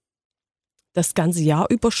 Mhm. Das ganze Jahr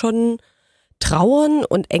über schon trauern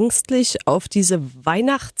und ängstlich auf diese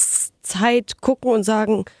Weihnachtszeit gucken und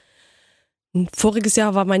sagen, voriges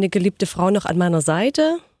Jahr war meine geliebte Frau noch an meiner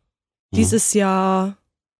Seite. Dieses Jahr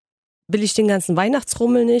will ich den ganzen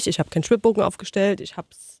Weihnachtsrummel nicht. Ich habe keinen Schwibbogen aufgestellt. Ich habe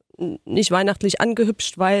es nicht weihnachtlich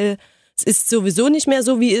angehübscht, weil es ist sowieso nicht mehr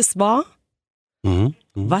so, wie es war.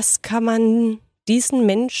 Was kann man diesen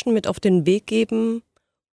Menschen mit auf den Weg geben,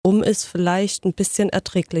 um es vielleicht ein bisschen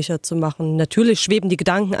erträglicher zu machen? Natürlich schweben die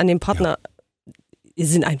Gedanken an den Partner, die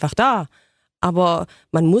sind einfach da. Aber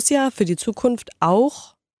man muss ja für die Zukunft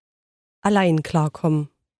auch allein klarkommen.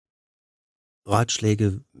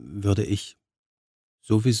 Ratschläge würde ich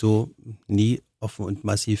sowieso nie offen und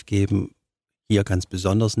massiv geben, hier ganz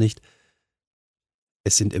besonders nicht.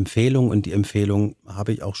 Es sind Empfehlungen und die Empfehlungen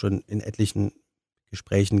habe ich auch schon in etlichen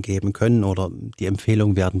Gesprächen geben können oder die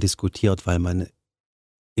Empfehlungen werden diskutiert, weil man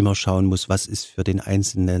immer schauen muss, was ist für den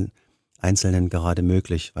Einzelnen gerade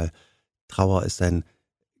möglich, weil Trauer ist ein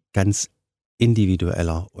ganz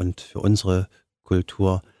individueller und für unsere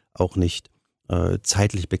Kultur auch nicht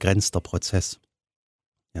zeitlich begrenzter Prozess.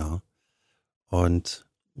 Ja. Und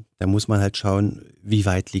da muss man halt schauen, wie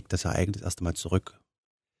weit liegt das Ereignis erst einmal zurück.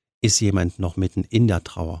 Ist jemand noch mitten in der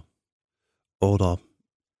Trauer? Oder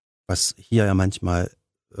was hier ja manchmal,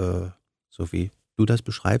 so wie du das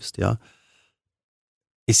beschreibst, ja,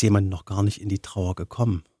 ist jemand noch gar nicht in die Trauer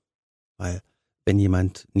gekommen. Weil wenn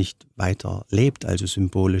jemand nicht weiter lebt, also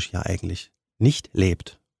symbolisch ja eigentlich nicht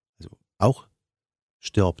lebt, also auch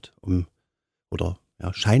stirbt, oder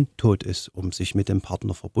ja, scheintot ist, um sich mit dem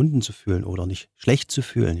Partner verbunden zu fühlen oder nicht schlecht zu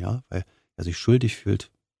fühlen, ja, weil er sich schuldig fühlt,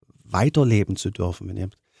 weiterleben zu dürfen.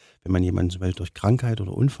 Wenn man jemanden zum Beispiel durch Krankheit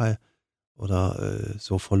oder Unfall oder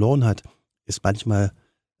so verloren hat, ist manchmal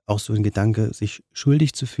auch so ein Gedanke, sich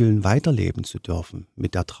schuldig zu fühlen, weiterleben zu dürfen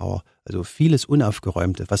mit der Trauer. Also vieles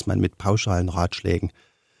Unaufgeräumte, was man mit pauschalen Ratschlägen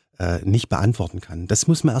nicht beantworten kann. Das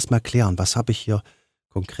muss man erstmal klären. Was habe ich hier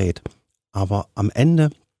konkret? Aber am Ende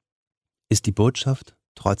ist die Botschaft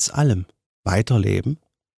trotz allem weiterleben,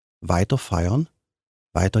 weiter feiern,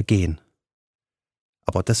 weitergehen.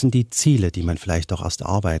 Aber das sind die Ziele, die man vielleicht auch erst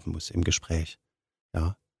erarbeiten muss im Gespräch.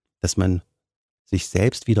 Ja, dass man sich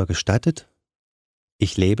selbst wieder gestattet,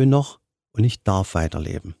 ich lebe noch und ich darf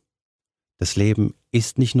weiterleben. Das Leben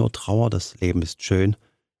ist nicht nur Trauer, das Leben ist schön.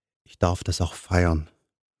 Ich darf das auch feiern.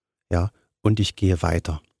 Ja, und ich gehe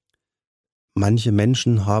weiter. Manche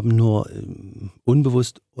Menschen haben nur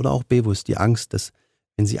unbewusst oder auch bewusst die Angst, dass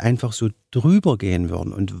wenn sie einfach so drüber gehen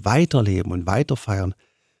würden und weiterleben und weiter feiern,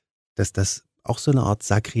 dass das auch so eine Art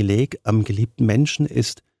Sakrileg am geliebten Menschen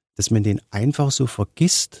ist, dass man den einfach so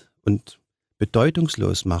vergisst und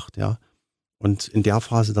bedeutungslos macht, ja. Und in der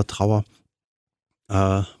Phase der Trauer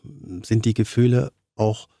sind die Gefühle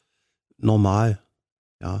auch normal,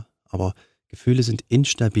 ja. Aber Gefühle sind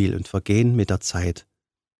instabil und vergehen mit der Zeit.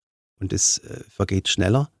 Und es vergeht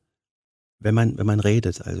schneller, wenn man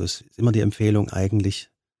redet. Also es ist immer die Empfehlung eigentlich,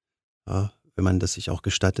 ja, wenn man das sich auch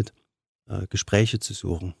gestattet, Gespräche zu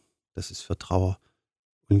suchen. Das ist für Trauer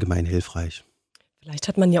ungemein hilfreich. Vielleicht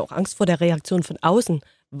hat man ja auch Angst vor der Reaktion von außen.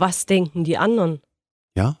 Was denken die anderen?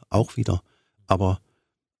 Ja, auch wieder. Aber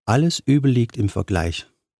alles Übel liegt im Vergleich.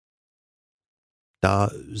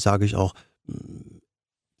 Da sage ich auch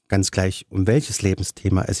ganz gleich, um welches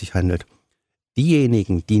Lebensthema es sich handelt.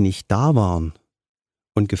 Diejenigen, die nicht da waren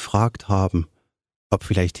und gefragt haben, ob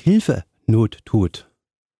vielleicht Hilfe Not tut,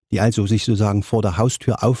 die also sich sozusagen vor der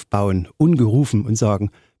Haustür aufbauen, ungerufen und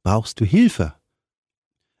sagen, brauchst du Hilfe?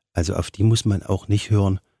 Also auf die muss man auch nicht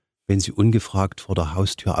hören, wenn sie ungefragt vor der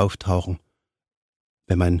Haustür auftauchen,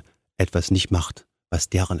 wenn man etwas nicht macht, was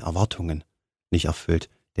deren Erwartungen nicht erfüllt.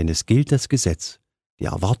 Denn es gilt das Gesetz. Die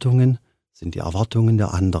Erwartungen sind die Erwartungen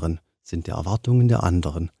der anderen, sind die Erwartungen der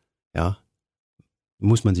anderen. Ja,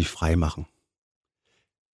 muss man sich frei machen.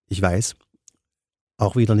 Ich weiß,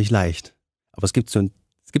 auch wieder nicht leicht. Aber es gibt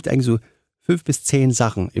eigentlich so 5 bis 10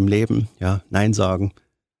 Sachen im Leben, ja, Nein sagen,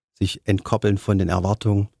 sich entkoppeln von den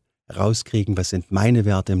Erwartungen, rauskriegen, was sind meine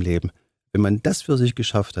Werte im Leben. Wenn man das für sich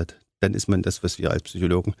geschafft hat, dann ist man das, was wir als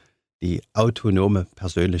Psychologen die autonome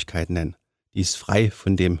Persönlichkeit nennen. Die ist frei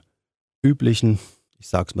von dem üblichen, ich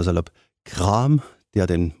sag's mal salopp, Kram, der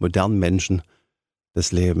den modernen Menschen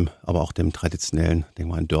das Leben, aber auch dem traditionellen,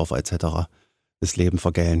 denken wir an Dörfer etc., das Leben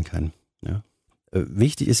vergällen kann. Ja.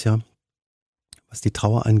 Wichtig ist ja, was die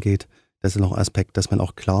Trauer angeht, das ist noch ein Aspekt, dass man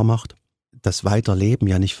auch klar macht, dass Weiterleben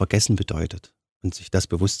ja nicht vergessen bedeutet und sich das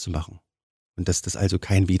bewusst zu machen und dass das also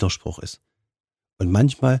kein Widerspruch ist. Und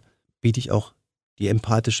manchmal biete ich auch die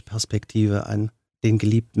empathische Perspektive an, den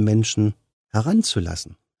geliebten Menschen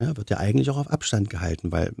heranzulassen. Ja, wird ja eigentlich auch auf Abstand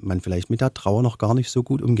gehalten, weil man vielleicht mit der Trauer noch gar nicht so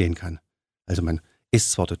gut umgehen kann. Also man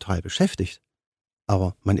ist zwar total beschäftigt,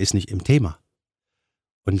 aber man ist nicht im Thema.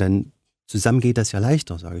 Und dann zusammen geht das ja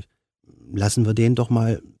leichter, sage ich. Lassen wir den doch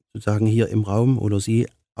mal sozusagen hier im Raum oder sie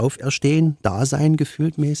auferstehen, da sein,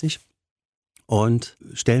 gefühltmäßig. Und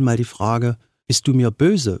stellen mal die Frage, bist du mir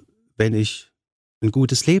böse, wenn ich ein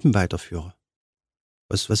gutes Leben weiterführe?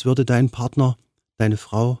 Was würde dein Partner, deine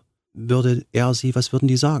Frau, würde er, sie, was würden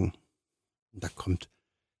die sagen? Und da kommt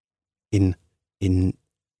in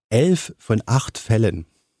 11 von 8 Fällen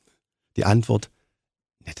die Antwort,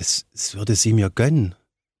 ja, das würde sie mir gönnen.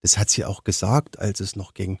 Das hat sie auch gesagt, als es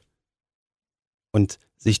noch ging. Und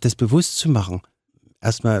sich das bewusst zu machen,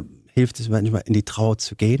 erstmal hilft es manchmal, in die Trauer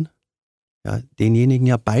zu gehen, ja, denjenigen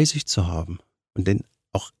ja bei sich zu haben und den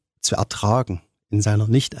auch zu ertragen in seiner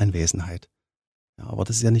Nichtanwesenheit. Ja, aber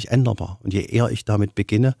das ist ja nicht änderbar. Und je eher ich damit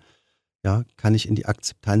beginne, ja, kann ich in die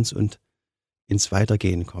Akzeptanz und ins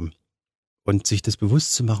Weitergehen kommen. Und sich das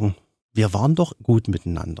bewusst zu machen, wir waren doch gut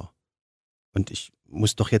miteinander. Und ich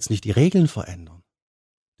muss doch jetzt nicht die Regeln verändern.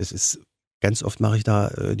 Das ist, ganz oft mache ich da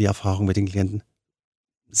die Erfahrung mit den Klienten,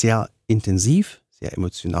 sehr intensiv, sehr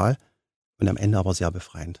emotional und am Ende aber sehr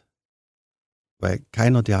befreiend. Weil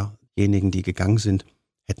keiner derjenigen, die gegangen sind,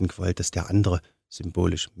 hätten gewollt, dass der andere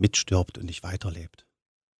symbolisch mitstirbt und nicht weiterlebt.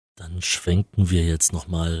 Dann schwenken wir jetzt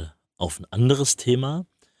nochmal auf ein anderes Thema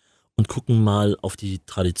und gucken mal auf die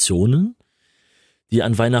Traditionen, die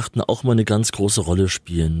an Weihnachten auch mal eine ganz große Rolle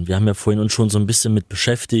spielen. Wir haben ja vorhin uns schon so ein bisschen mit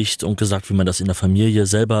beschäftigt und gesagt, wie man das in der Familie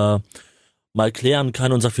selber mal klären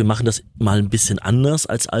kann und sagt, wir machen das mal ein bisschen anders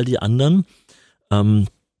als all die anderen.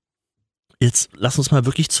 Jetzt lass uns mal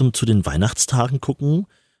wirklich zu den Weihnachtstagen gucken,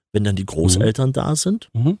 wenn dann die Großeltern da sind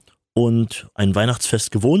und ein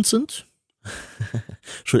Weihnachtsfest gewohnt sind,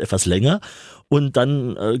 schon etwas länger, und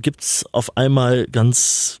dann gibt's auf einmal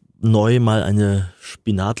ganz neu mal eine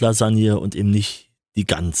Spinatlasagne und eben nicht die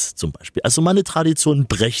Gans zum Beispiel. Also mal eine Tradition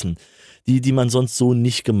brechen, die man sonst so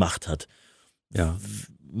nicht gemacht hat. Ja.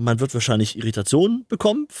 Man wird wahrscheinlich Irritationen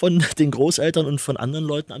bekommen von den Großeltern und von anderen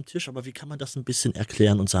Leuten am Tisch, aber wie kann man das ein bisschen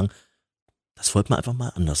erklären und sagen, das wollten wir einfach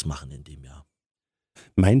mal anders machen in dem Jahr?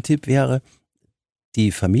 Mein Tipp wäre,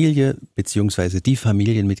 die Familie bzw. die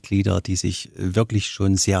Familienmitglieder, die sich wirklich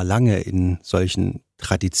schon sehr lange in solchen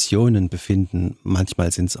Traditionen befinden,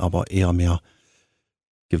 manchmal sind es aber eher mehr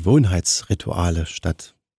Gewohnheitsrituale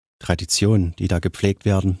statt Traditionen, die da gepflegt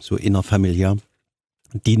werden, so innerfamiliär,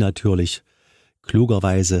 die natürlich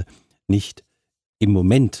klugerweise nicht im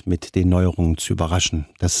Moment mit den Neuerungen zu überraschen.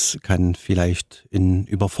 Das kann vielleicht in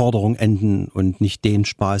Überforderung enden und nicht den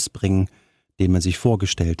Spaß bringen, den man sich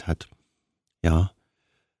vorgestellt hat. Ja,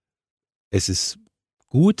 es ist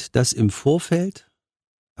gut, dass im Vorfeld,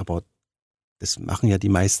 aber das machen ja die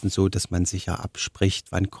meisten so, dass man sich ja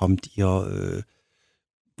abspricht, wann kommt ihr,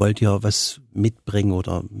 wollt ihr was mitbringen,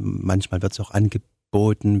 oder manchmal wird es auch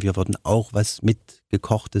angeboten, wir würden auch was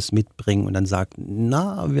mitgekochtes mitbringen, und dann sagt,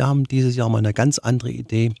 na, wir haben dieses Jahr mal eine ganz andere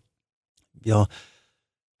Idee. Wir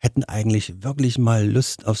hätten eigentlich wirklich mal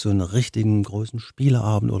Lust auf so einen richtigen großen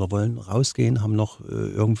Spieleabend oder wollen rausgehen, haben noch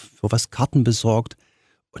irgendwo was Karten besorgt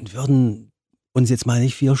und würden uns jetzt mal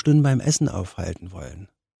nicht 4 Stunden beim Essen aufhalten wollen.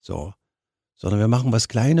 So. Sondern wir machen was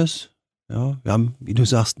Kleines. Ja, wir haben, wie du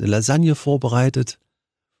sagst, eine Lasagne vorbereitet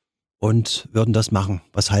und würden das machen.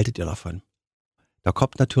 Was haltet ihr davon? Da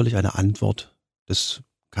kommt natürlich eine Antwort. Das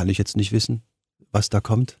kann ich jetzt nicht wissen, was da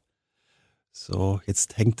kommt. So,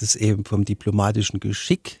 jetzt hängt es eben vom diplomatischen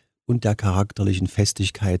Geschick und der charakterlichen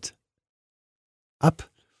Festigkeit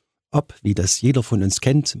ab, ob, wie das jeder von uns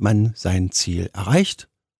kennt, man sein Ziel erreicht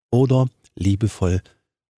oder liebevoll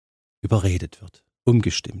überredet wird,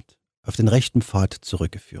 umgestimmt, auf den rechten Pfad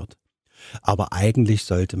zurückgeführt. Aber eigentlich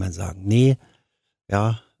sollte man sagen, nee,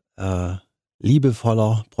 ja,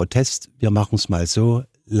 liebevoller Protest, wir machen es mal so,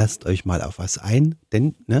 lasst euch mal auf was ein,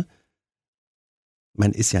 denn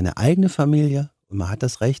man ist ja eine eigene Familie und man hat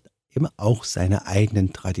das Recht, immer auch seine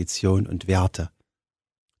eigenen Traditionen und Werte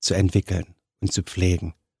zu entwickeln und zu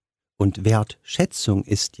pflegen. Und Wertschätzung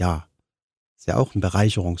ist ja auch ein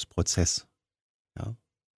Bereicherungsprozess. Ja.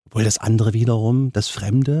 Obwohl das andere wiederum, das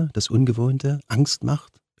Fremde, das Ungewohnte, Angst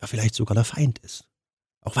macht, ja vielleicht sogar der Feind ist.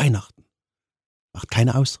 Auch Weihnachten. Macht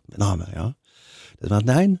keine Ausnahme, ja. Das macht,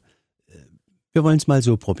 nein, wir wollen es mal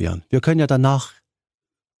so probieren. Wir können ja danach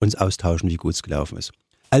uns austauschen, wie gut es gelaufen ist.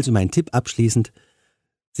 Also mein Tipp abschließend,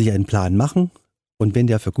 sich einen Plan machen und wenn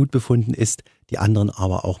der für gut befunden ist, die anderen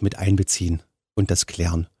aber auch mit einbeziehen und das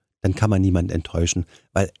klären. Dann kann man niemanden enttäuschen,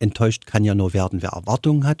 weil enttäuscht kann ja nur werden, wer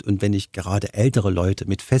Erwartungen hat, und wenn ich gerade ältere Leute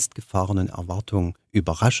mit festgefahrenen Erwartungen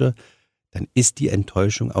überrasche, dann ist die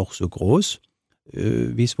Enttäuschung auch so groß,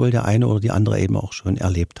 wie es wohl der eine oder die andere eben auch schon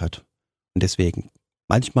erlebt hat. Und deswegen,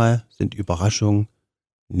 manchmal sind Überraschungen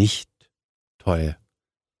nicht toll.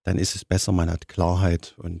 Dann ist es besser, man hat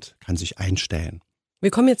Klarheit und kann sich einstellen.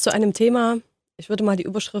 Wir kommen jetzt zu einem Thema, ich würde mal die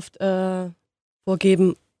Überschrift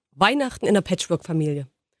vorgeben, Weihnachten in der Patchwork-Familie.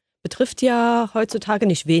 Betrifft ja heutzutage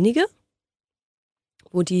nicht wenige,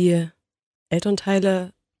 wo die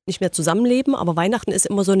Elternteile nicht mehr zusammenleben, aber Weihnachten ist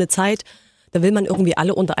immer so eine Zeit, da will man irgendwie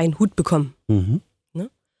alle unter einen Hut bekommen. Mhm.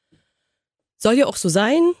 Ne? Soll ja auch so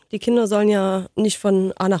sein, die Kinder sollen ja nicht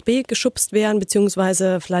von A nach B geschubst werden,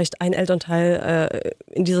 beziehungsweise vielleicht ein Elternteil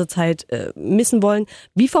in dieser Zeit missen wollen.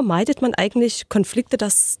 Wie vermeidet man eigentlich Konflikte,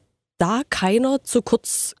 dass da keiner zu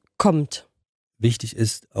kurz kommt? Wichtig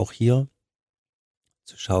ist auch hier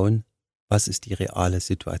zu schauen, was ist die reale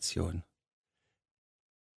Situation.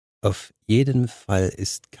 Auf jeden Fall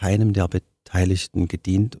ist keinem der Beteiligten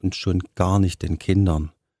gedient und schon gar nicht den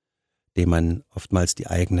Kindern, dem man oftmals die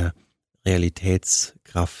eigene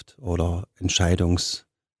Realitätskraft oder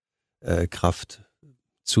Entscheidungskraft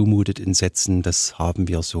zumutet in Sätzen, das haben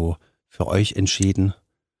wir so für euch entschieden,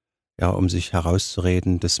 ja, um sich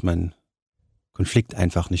herauszureden, dass man Konflikt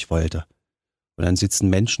einfach nicht wollte. Und dann sitzen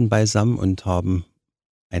Menschen beisammen und haben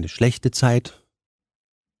eine schlechte Zeit,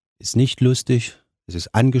 ist nicht lustig, es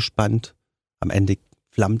ist angespannt, am Ende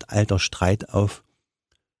flammt alter Streit auf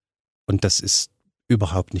und das ist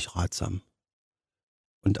überhaupt nicht ratsam.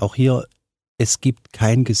 Und auch hier, es gibt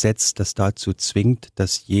kein Gesetz, das dazu zwingt,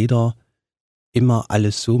 dass jeder immer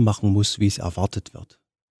alles so machen muss, wie es erwartet wird.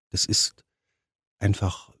 Das ist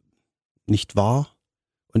einfach nicht wahr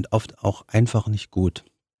und oft auch einfach nicht gut.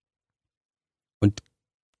 Und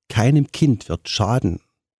keinem Kind wird Schaden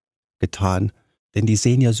getan, denn die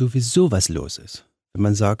sehen ja sowieso, was los ist. Wenn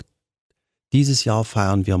man sagt, dieses Jahr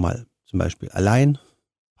feiern wir mal zum Beispiel allein,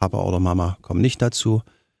 Papa oder Mama kommen nicht dazu,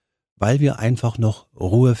 weil wir einfach noch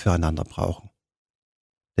Ruhe füreinander brauchen.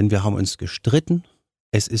 Denn wir haben uns gestritten,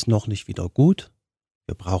 es ist noch nicht wieder gut,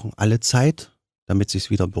 wir brauchen alle Zeit, damit es sich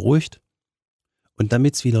wieder beruhigt. Und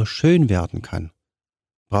damit es wieder schön werden kann,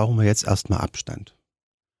 brauchen wir jetzt erstmal Abstand.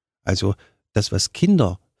 Also das, was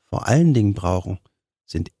Kinder vor allen Dingen brauchen,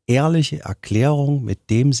 sind ehrliche Erklärungen, mit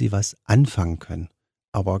denen sie was anfangen können.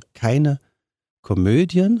 Aber keine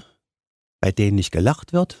Komödien, bei denen nicht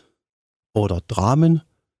gelacht wird, oder Dramen,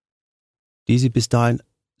 die sie bis dahin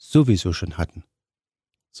sowieso schon hatten.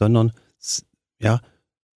 Sondern, ja,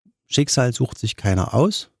 Schicksal sucht sich keiner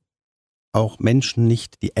aus, auch Menschen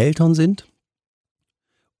nicht, die Eltern sind.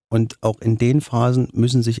 Und auch in den Phasen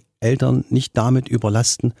müssen sich Eltern nicht damit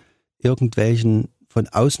überlasten, irgendwelchen von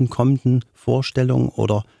außen kommenden Vorstellungen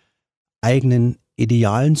oder eigenen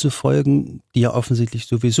Idealen zu folgen, die ja offensichtlich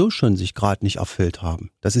sowieso schon sich gerade nicht erfüllt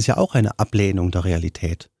haben. Das ist ja auch eine Ablehnung der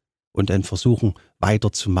Realität und ein Versuchen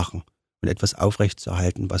weiterzumachen und etwas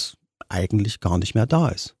aufrechtzuerhalten, was eigentlich gar nicht mehr da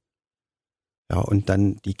ist. Ja, und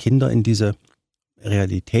dann die Kinder in diese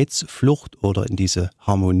Realitätsflucht oder in diese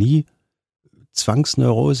Harmonie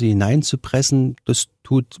Zwangsneurose hineinzupressen, das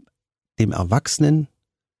tut dem Erwachsenen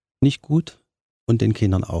nicht gut und den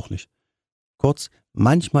Kindern auch nicht. Kurz,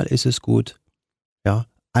 manchmal ist es gut, ja,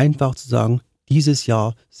 einfach zu sagen, dieses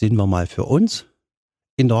Jahr sind wir mal für uns,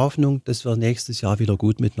 in der Hoffnung, dass wir nächstes Jahr wieder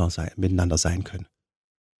gut miteinander sein können.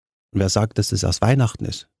 Und wer sagt, dass das erst Weihnachten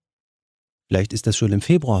ist? Vielleicht ist das schon im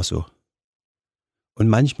Februar so. Und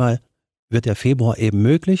manchmal wird der Februar eben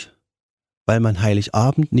möglich, weil man Heilige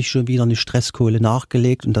Abend nicht schon wieder eine Stresskohle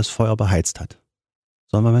nachgelegt und das Feuer beheizt hat,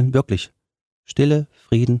 sondern weil man wirklich Stille,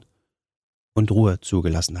 Frieden und Ruhe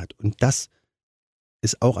zugelassen hat. Und das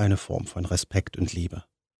ist auch eine Form von Respekt und Liebe,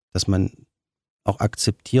 dass man auch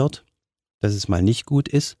akzeptiert, dass es mal nicht gut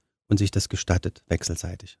ist und sich das gestattet,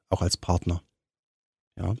 wechselseitig, auch als Partner.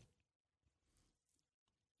 Ja.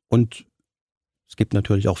 Und es gibt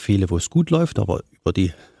natürlich auch viele, wo es gut läuft, aber über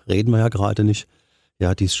die reden wir ja gerade nicht,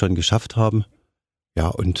 ja, die es schon geschafft haben. Ja,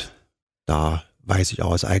 und da weiß ich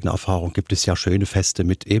auch aus eigener Erfahrung, gibt es ja schöne Feste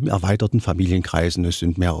mit eben erweiterten Familienkreisen. Es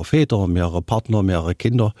sind mehrere Väter, mehrere Partner, mehrere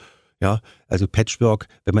Kinder. Ja, also Patchwork,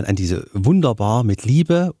 wenn man an diese wunderbar mit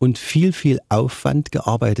Liebe und viel, viel Aufwand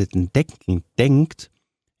gearbeiteten Decken denkt,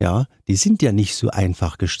 ja, die sind ja nicht so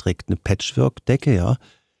einfach gestrickt. Eine Patchwork-Decke, ja,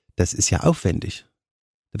 das ist ja aufwendig.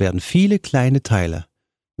 Da werden viele kleine Teile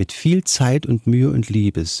mit viel Zeit und Mühe und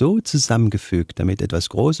Liebe so zusammengefügt, damit etwas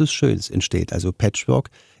Großes, Schönes entsteht. Also Patchwork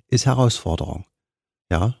ist Herausforderung.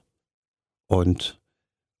 Ja, und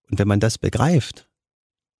wenn man das begreift,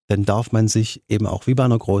 dann darf man sich eben auch wie bei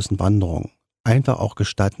einer großen Wanderung einfach auch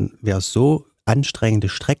gestatten, wer so anstrengende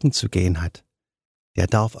Strecken zu gehen hat, der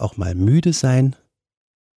darf auch mal müde sein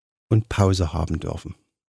und Pause haben dürfen.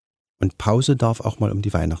 Und Pause darf auch mal um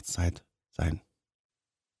die Weihnachtszeit sein.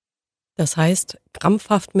 Das heißt,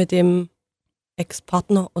 krampfhaft mit dem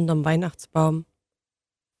Ex-Partner unterm Weihnachtsbaum,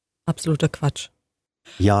 absoluter Quatsch.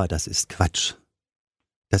 Ja, das ist Quatsch.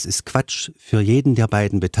 Das ist Quatsch für jeden der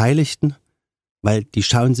beiden Beteiligten, weil die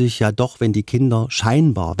schauen sich ja doch, wenn die Kinder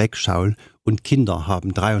scheinbar wegschauen, und Kinder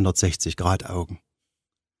haben 360-Grad-Augen.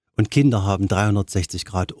 Und Kinder haben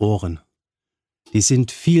 360-Grad-Ohren. Die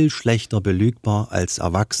sind viel schlechter belügbar, als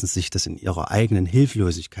Erwachsene sich das in ihrer eigenen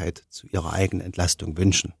Hilflosigkeit zu ihrer eigenen Entlastung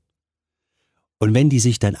wünschen. Und wenn die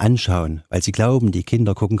sich dann anschauen, weil sie glauben, die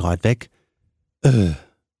Kinder gucken gerade weg,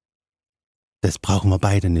 das brauchen wir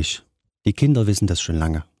beide nicht. Die Kinder wissen das schon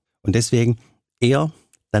lange. Und deswegen eher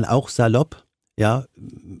dann auch salopp, ja,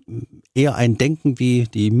 eher ein Denken wie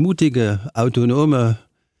die mutige, autonome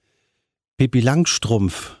Pippi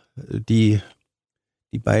Langstrumpf, die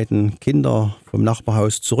die beiden Kinder vom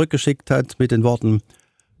Nachbarhaus zurückgeschickt hat mit den Worten,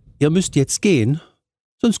 ihr müsst jetzt gehen,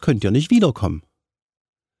 sonst könnt ihr nicht wiederkommen.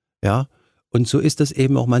 Ja, und so ist das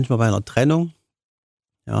eben auch manchmal bei einer Trennung.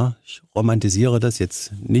 ja, ich romantisiere das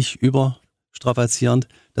jetzt nicht überstrapazierend,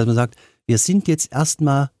 dass man sagt, wir sind jetzt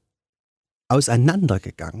erstmal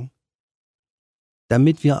auseinandergegangen,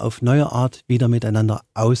 damit wir auf neue Art wieder miteinander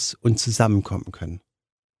aus- und zusammenkommen können.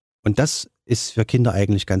 Und das ist für Kinder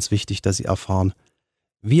eigentlich ganz wichtig, dass sie erfahren,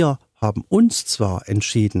 wir haben uns zwar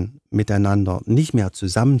entschieden, miteinander nicht mehr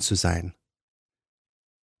zusammen zu sein.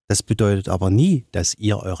 Das bedeutet aber nie, dass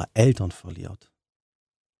ihr eure Eltern verliert.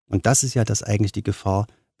 Und das ist ja das eigentlich die Gefahr,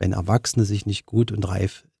 wenn Erwachsene sich nicht gut und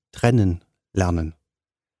reif trennen lernen.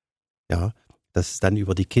 Ja, dass es dann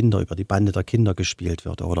über die Kinder, über die Bande der Kinder gespielt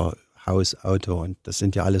wird oder Haus, Auto. Und das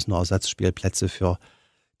sind ja alles nur Ersatzspielplätze für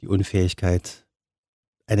die Unfähigkeit.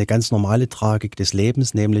 Eine ganz normale Tragik des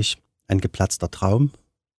Lebens, nämlich ein geplatzter Traum,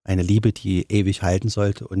 eine Liebe, die ewig halten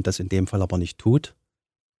sollte und das in dem Fall aber nicht tut.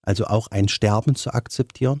 Also auch ein Sterben zu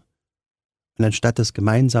akzeptieren. Und anstatt das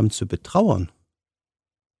gemeinsam zu betrauern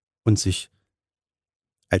und sich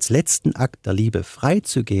als letzten Akt der Liebe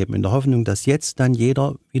freizugeben, in der Hoffnung, dass jetzt dann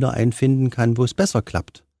jeder wieder einen finden kann, wo es besser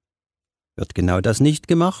klappt, wird genau das nicht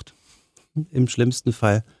gemacht, im schlimmsten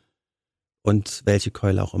Fall, und welche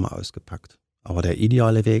Keule auch immer ausgepackt. Aber der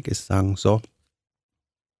ideale Weg ist sagen, so,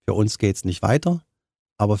 für uns geht's nicht weiter,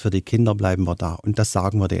 aber für die Kinder bleiben wir da. Und das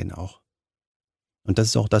sagen wir denen auch. Und das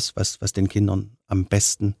ist auch das, was den Kindern am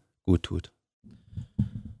besten gut tut.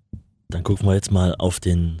 Dann gucken wir jetzt mal auf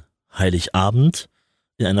den Heiligabend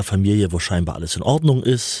in einer Familie, wo scheinbar alles in Ordnung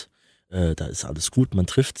ist. Da ist alles gut, man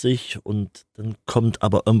trifft sich und dann kommt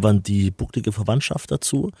aber irgendwann die bucklige Verwandtschaft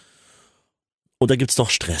dazu. Und da gibt's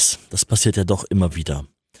doch Stress. Das passiert ja doch immer wieder.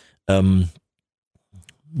 Mir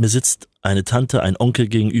sitzt eine Tante, ein Onkel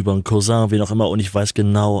gegenüber, ein Cousin, wen auch immer, und ich weiß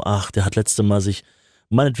genau, der hat letzte Mal sich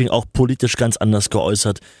meinetwegen auch politisch ganz anders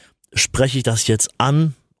geäußert. Spreche ich das jetzt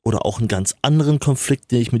an oder auch einen ganz anderen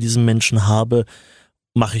Konflikt, den ich mit diesem Menschen habe?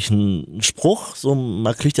 Mache ich einen Spruch? So,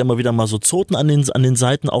 man kriegt ja immer wieder mal so Zoten an den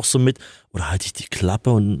Seiten auch so mit. Oder halte ich die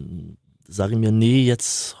Klappe und sage mir, nee,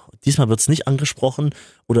 jetzt, diesmal wird's nicht angesprochen.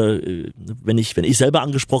 Oder wenn ich selber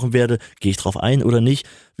angesprochen werde, gehe ich drauf ein oder nicht.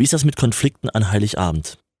 Wie ist das mit Konflikten an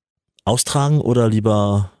Heiligabend? Austragen oder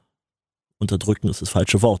lieber unterdrücken ist das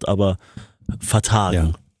falsche Wort, aber vertagen?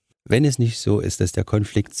 Ja. Wenn es nicht so ist, dass der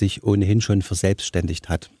Konflikt sich ohnehin schon verselbstständigt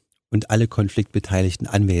hat und alle Konfliktbeteiligten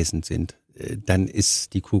anwesend sind, dann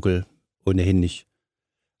ist die Kugel ohnehin nicht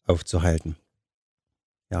aufzuhalten.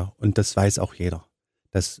 Ja, und das weiß auch jeder.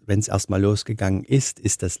 Dass, wenn es erstmal losgegangen ist,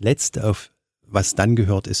 ist das Letzte, auf was dann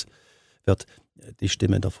gehört ist, wird die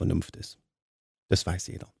Stimme der Vernunft ist. Das weiß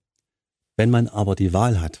jeder. Wenn man aber die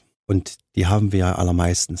Wahl hat, und die haben wir ja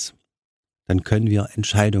allermeistens, dann können wir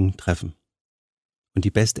Entscheidungen treffen. Und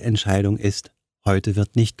die beste Entscheidung ist, heute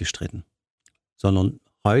wird nicht gestritten, sondern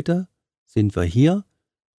heute sind wir hier,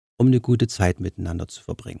 um eine gute Zeit miteinander zu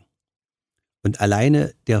verbringen. Und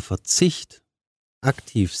alleine der Verzicht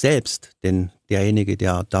aktiv selbst, denn derjenige,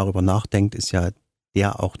 der darüber nachdenkt, ist ja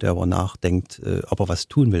der auch, der darüber nachdenkt, ob er was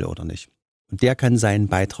tun will oder nicht. Und der kann seinen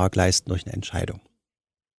Beitrag leisten durch eine Entscheidung.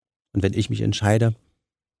 Und wenn ich mich entscheide,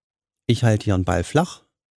 ich halte hier einen Ball flach,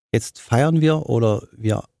 jetzt feiern wir oder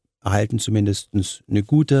wir erhalten zumindest eine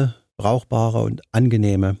gute, brauchbare und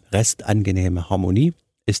restangenehme Harmonie,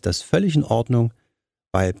 ist das völlig in Ordnung,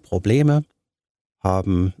 weil Probleme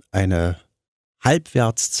haben eine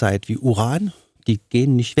Halbwertszeit wie Uran. Die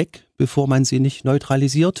gehen nicht weg, bevor man sie nicht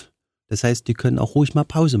neutralisiert. Das heißt, die können auch ruhig mal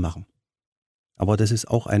Pause machen. Aber das ist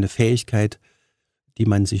auch eine Fähigkeit, die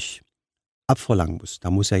man sich abverlangen muss. Da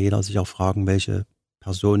muss ja jeder sich auch fragen, welche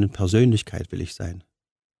Persönlichkeit will ich sein?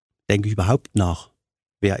 Denke ich überhaupt nach,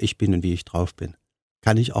 wer ich bin und wie ich drauf bin?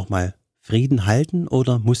 Kann ich auch mal Frieden halten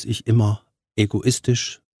oder muss ich immer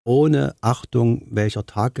egoistisch, ohne Achtung, welcher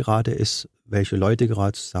Tag gerade ist, welche Leute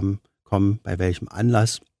gerade zusammenkommen, bei welchem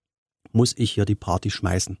Anlass, muss ich hier die Party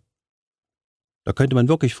schmeißen? Da könnte man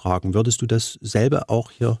wirklich fragen, würdest du dasselbe auch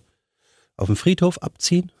hier auf dem Friedhof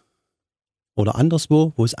abziehen? Oder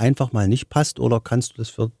anderswo, wo es einfach mal nicht passt? Oder kannst du das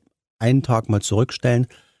für einen Tag mal zurückstellen?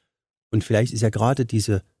 Und vielleicht ist ja gerade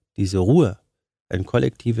diese Ruhe ein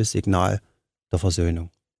kollektives Signal der Versöhnung.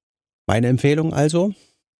 Meine Empfehlung also,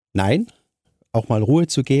 nein, auch mal Ruhe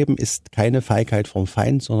zu geben, ist keine Feigheit vom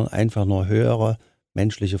Feind, sondern einfach nur höhere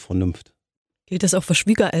menschliche Vernunft. Gilt das auch für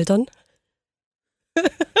Schwiegereltern?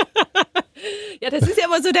 Ja, das ist ja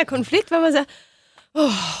immer so der Konflikt, wenn man sagt,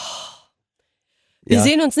 wir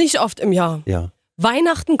sehen uns nicht oft im Jahr. Ja.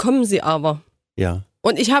 Weihnachten kommen sie aber. Ja.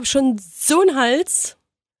 Und ich habe schon so einen Hals,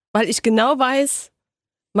 weil ich genau weiß,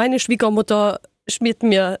 meine Schwiegermutter schmiert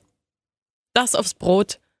mir das aufs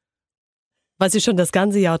Brot, was ich schon das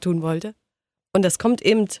ganze Jahr tun wollte. Und das kommt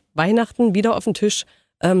eben Weihnachten wieder auf den Tisch.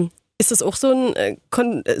 Ist das auch so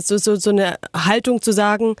eine Haltung zu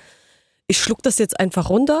sagen, ich schluck das jetzt einfach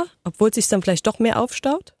runter, obwohl es sich dann vielleicht doch mehr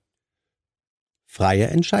aufstaut? Freie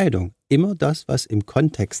Entscheidung. Immer das, was im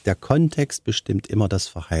Kontext, der Kontext bestimmt immer das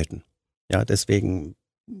Verhalten. Ja, deswegen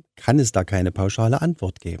kann es da keine pauschale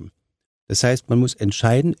Antwort geben. Das heißt, man muss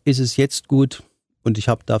entscheiden, ist es jetzt gut und ich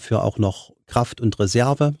habe dafür auch noch Kraft und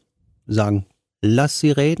Reserve, sagen, lass sie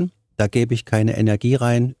reden, da gebe ich keine Energie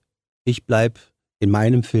rein, ich bleibe in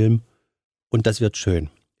meinem Film und das wird schön.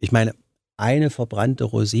 Ich meine, eine verbrannte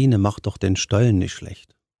Rosine macht doch den Stollen nicht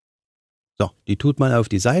schlecht. So, die tut man auf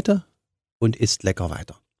die Seite und isst lecker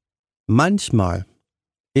weiter. Manchmal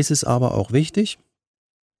ist es aber auch wichtig,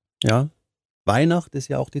 ja, Weihnachten ist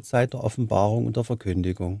ja auch die Zeit der Offenbarung und der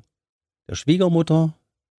Verkündigung. Der Schwiegermutter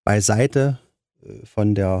beiseite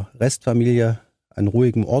von der Restfamilie an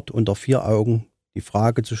ruhigem Ort unter 4 Augen die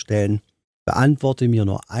Frage zu stellen, beantworte mir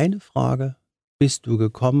nur eine Frage, bist du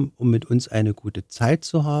gekommen, um mit uns eine gute Zeit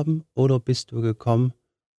zu haben oder bist du gekommen,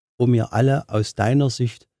 um mir alle aus deiner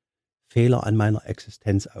Sicht Fehler an meiner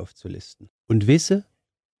Existenz aufzulisten? Und wisse,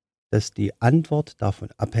 dass die Antwort davon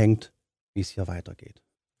abhängt, wie es hier weitergeht.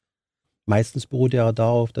 Meistens beruht ja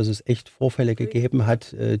darauf, dass es echt Vorfälle gegeben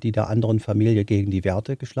hat, die der anderen Familie gegen die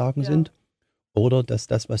Werte geschlagen sind. Oder dass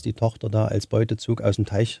das, was die Tochter da als Beutezug aus dem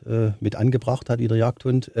Teich mit angebracht hat, wie der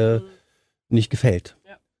Jagdhund, nicht gefällt.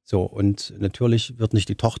 Ja. So, und natürlich wird nicht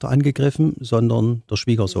die Tochter angegriffen, sondern der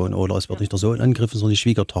Schwiegersohn. Oder es wird nicht der Sohn angegriffen, sondern die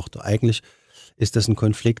Schwiegertochter. Eigentlich ist das ein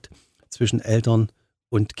Konflikt zwischen Eltern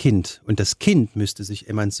und Kind. Und das Kind müsste sich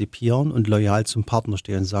emanzipieren und loyal zum Partner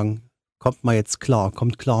stehen und sagen, kommt mal jetzt klar,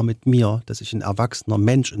 kommt klar mit mir, dass ich ein erwachsener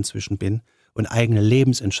Mensch inzwischen bin und eigene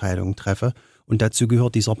Lebensentscheidungen treffe. Und dazu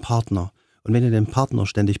gehört dieser Partner. Und wenn ihr den Partner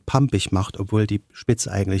ständig pampig macht, obwohl die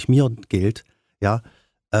Spitze eigentlich mir gilt, ja,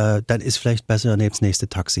 dann ist vielleicht besser, ihr nehmt das nächste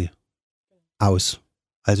Taxi. Aus.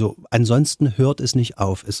 Also ansonsten hört es nicht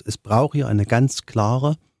auf. Es braucht hier eine ganz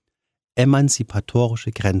klare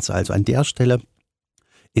emanzipatorische Grenze. Also an der Stelle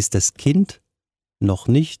ist das Kind noch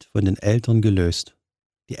nicht von den Eltern gelöst.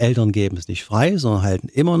 Die Eltern geben es nicht frei, sondern halten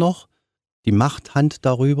immer noch die Machthand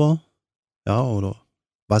darüber, ja, oder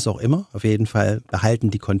was auch immer. Auf jeden Fall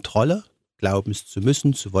behalten die Kontrolle, glauben es zu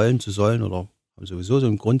müssen, zu wollen, zu sollen oder haben sowieso so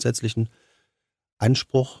einen grundsätzlichen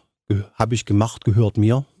Anspruch, habe ich gemacht, gehört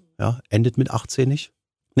mir, ja, endet mit 18 nicht.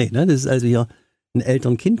 Nee, ne, das ist also hier ein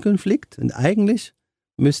Eltern-Kind-Konflikt und eigentlich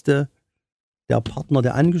müsste der Partner,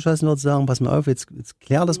 der angeschossen wird, sagen, pass mal auf, jetzt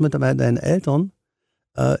klär das mit deinen Eltern,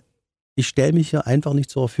 ich stelle mich hier einfach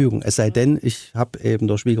nicht zur Verfügung, es sei denn, ich habe eben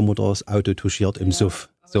der Schwiegermutter das Auto touchiert im Suff.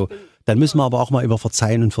 So, dann müssen wir aber auch mal über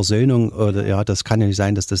Verzeihen und Versöhnung, oder ja, das kann ja nicht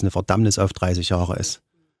sein, dass das eine Verdammnis auf 30 Jahre ist.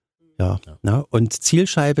 Ja. Ne? Und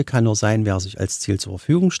Zielscheibe kann nur sein, wer sich als Ziel zur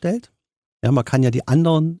Verfügung stellt. Ja, man kann ja die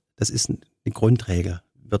anderen, das ist eine Grundregel,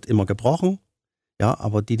 wird immer gebrochen, ja,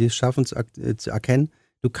 aber die es schaffen zu erkennen,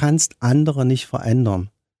 du kannst andere nicht verändern.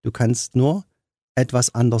 Du kannst nur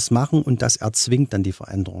etwas anders machen und das erzwingt dann die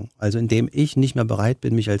Veränderung. Also indem ich nicht mehr bereit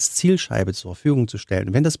bin, mich als Zielscheibe zur Verfügung zu stellen.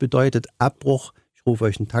 Und wenn das bedeutet Abbruch, ich rufe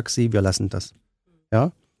euch ein Taxi, wir lassen das.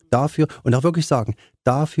 Ja, dafür, und auch wirklich sagen,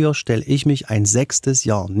 dafür stelle ich mich ein 6.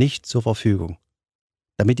 Jahr nicht zur Verfügung.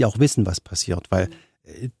 Damit die auch wissen, was passiert, weil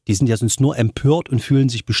die sind ja sonst nur empört und fühlen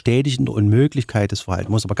sich bestätigt in der Unmöglichkeit des Verhaltens.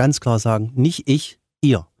 Ich muss aber ganz klar sagen, nicht ich,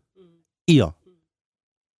 ihr. Ihr.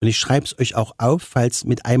 Und ich schreibe es euch auch auf, falls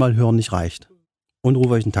mit einmal hören nicht reicht. Und rufe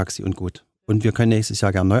euch ein Taxi und gut. Und wir können nächstes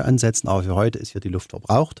Jahr gerne neu ansetzen, aber für heute ist hier die Luft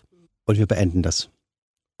verbraucht und wir beenden das.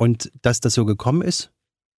 Und dass das so gekommen ist,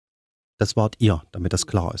 das wart ihr, damit das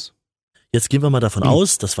klar ist. Jetzt gehen wir mal davon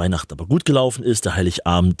aus, dass Weihnachten aber gut gelaufen ist, der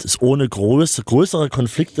Heiligabend ist ohne größere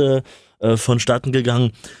Konflikte vonstatten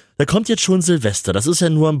gegangen. Da kommt jetzt schon Silvester, das ist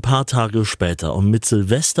ja nur ein paar Tage später. Und mit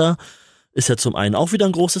Silvester ist ja zum einen auch wieder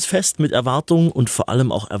ein großes Fest mit Erwartungen und vor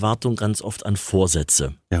allem auch Erwartungen ganz oft an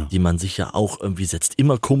Vorsätze, die man sich ja auch irgendwie setzt.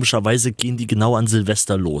 Immer komischerweise gehen die genau an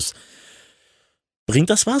Silvester los. Bringt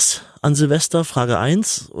das was an Silvester? Frage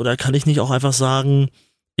 1. Oder kann ich nicht auch einfach sagen,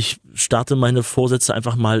 ich starte meine Vorsätze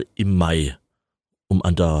einfach mal im Mai, um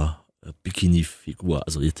an der Bikini-Figur,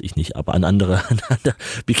 also jetzt ich nicht, aber an der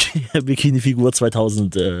Bikini-Figur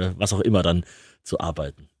 2000, was auch immer dann zu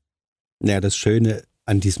arbeiten. Naja, das Schöne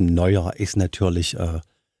an diesem Neujahr ist natürlich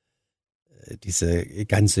diese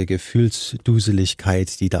ganze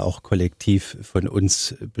Gefühlsduseligkeit, die da auch kollektiv von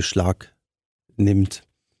uns Beschlag nimmt.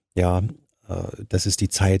 Ja, dass es die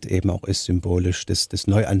Zeit eben auch ist, symbolisch des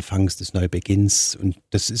Neuanfangs, des Neubeginns. Und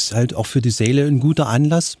das ist halt auch für die Seele ein guter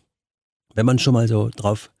Anlass, wenn man schon mal so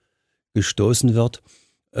drauf gestoßen wird,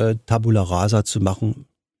 Tabula rasa zu machen,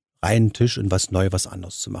 reinen Tisch und was neu, was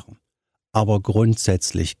anders zu machen. aber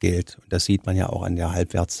grundsätzlich gilt, und das sieht man ja auch an der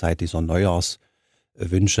Halbwertszeit dieser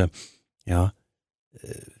Neujahrswünsche, ja,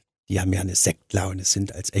 die haben ja eine Sektlaune,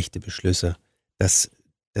 sind als echte Beschlüsse, dass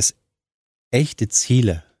echte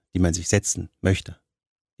Ziele, die man sich setzen möchte,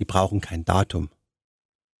 die brauchen kein Datum,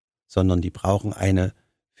 sondern die brauchen eine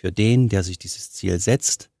für den, der sich dieses Ziel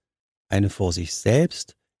setzt, eine vor sich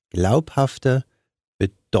selbst glaubhafte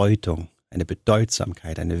Bedeutung, eine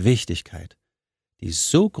Bedeutsamkeit, eine Wichtigkeit, die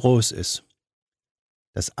so groß ist,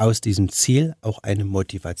 dass aus diesem Ziel auch eine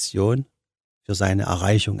Motivation für seine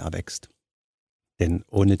Erreichung erwächst. Denn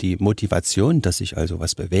ohne die Motivation, dass sich also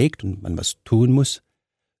was bewegt und man was tun muss,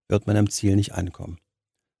 wird man am Ziel nicht ankommen.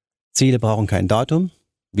 Ziele brauchen kein Datum.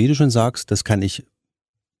 Wie du schon sagst, das kann ich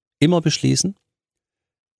immer beschließen.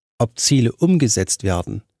 Ob Ziele umgesetzt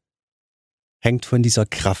werden, hängt von dieser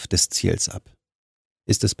Kraft des Ziels ab.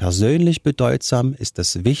 Ist es persönlich bedeutsam? Ist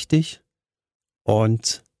das wichtig?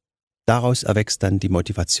 Und daraus erwächst dann die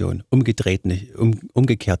Motivation.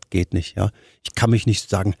 Umgekehrt geht nicht. Ja? Ich kann mich nicht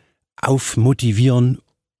sagen, aufmotivieren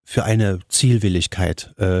für eine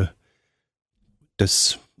Zielwilligkeit.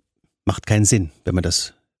 Das macht keinen Sinn, wenn man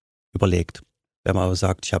das überlegt. Wenn man aber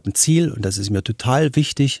sagt, ich habe ein Ziel und das ist mir total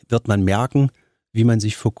wichtig, wird man merken, wie man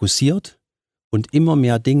sich fokussiert und immer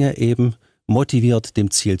mehr Dinge eben motiviert dem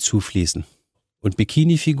Ziel zufließen. Und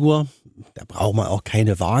Bikini-Figur, da braucht man auch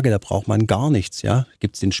keine Waage, da braucht man gar nichts. Ja?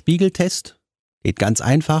 Gibt es den Spiegeltest, geht ganz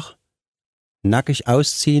einfach. Nackig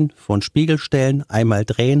ausziehen, vor den Spiegel stellen, einmal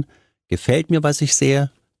drehen. Gefällt mir, was ich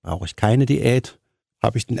sehe, brauche ich keine Diät.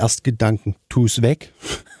 Habe ich den ersten Gedanken, tu's weg.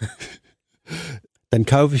 Dann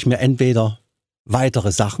kaufe ich mir entweder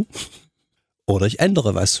weitere Sachen oder ich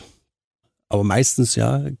ändere was. Aber meistens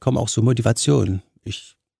ja kommen auch so Motivationen.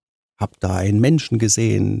 Ich habe da einen Menschen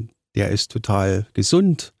gesehen, der ist total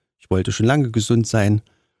gesund. Ich wollte schon lange gesund sein.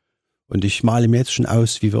 Und ich male mir jetzt schon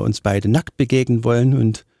aus, wie wir uns beide nackt begegnen wollen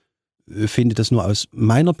und finde das nur aus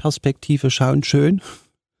meiner Perspektive schauend schön.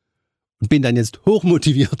 Und bin dann jetzt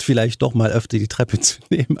hochmotiviert, vielleicht doch mal öfter die Treppe zu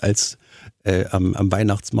nehmen, als am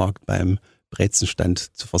Weihnachtsmarkt beim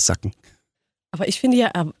Brezenstand zu versacken. Aber ich finde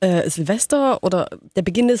ja, Silvester oder der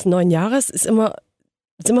Beginn des neuen Jahres ist immer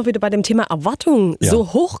wieder bei dem Thema Erwartung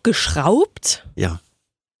so hochgeschraubt,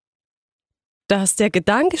 dass der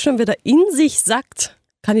Gedanke schon wieder in sich sagt,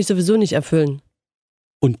 kann ich sowieso nicht erfüllen.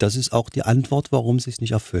 Und das ist auch die Antwort, warum es sich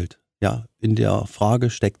nicht erfüllt. Ja, in der Frage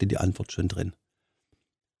steckte die Antwort schon drin.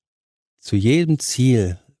 Zu jedem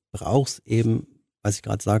Ziel braucht es eben, was ich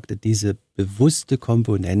gerade sagte, diese bewusste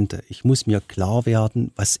Komponente. Ich muss mir klar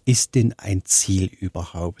werden, was ist denn ein Ziel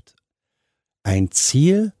überhaupt? Ein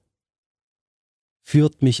Ziel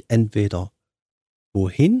führt mich entweder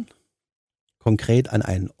wohin, konkret an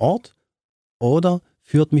einen Ort, oder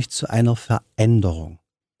führt mich zu einer Veränderung.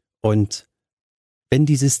 Und wenn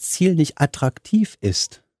dieses Ziel nicht attraktiv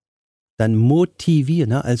ist, dann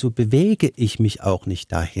also bewege ich mich auch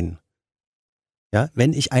nicht dahin. Ja,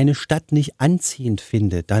 wenn ich eine Stadt nicht anziehend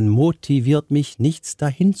finde, dann motiviert mich nichts,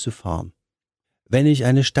 dahin zu fahren. Wenn ich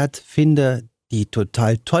eine Stadt finde, die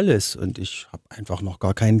total toll ist und ich habe einfach noch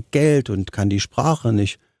gar kein Geld und kann die Sprache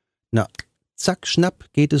nicht, zack,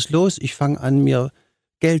 schnapp, geht es los. Ich fange an, mir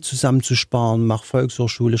Geld zusammenzusparen, mache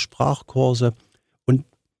Volkshochschule, Sprachkurse und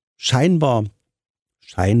scheinbar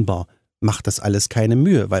macht das alles keine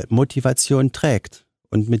Mühe, weil Motivation trägt.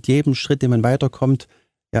 Und mit jedem Schritt, den man weiterkommt,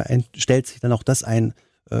 stellt sich dann auch das ein,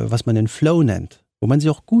 was man den Flow nennt, wo man sich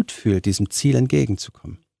auch gut fühlt, diesem Ziel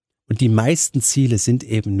entgegenzukommen. Und die meisten Ziele sind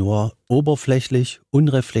eben nur oberflächlich,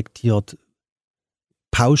 unreflektiert,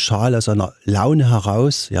 pauschal aus einer Laune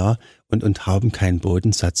heraus, und haben keinen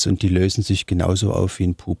Bodensatz und die lösen sich genauso auf wie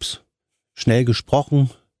ein Pups. Schnell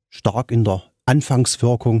gesprochen, stark in der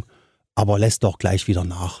Anfangswirkung, aber lässt doch gleich wieder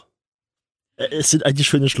nach. Es sind eigentlich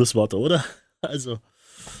schöne Schlussworte, oder? Also,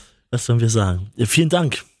 was sollen wir sagen? Vielen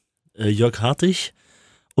Dank, Jörg Hartig,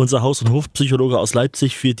 unser Haus- und Hofpsychologe aus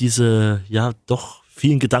Leipzig, für diese, doch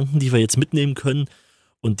vielen Gedanken, die wir jetzt mitnehmen können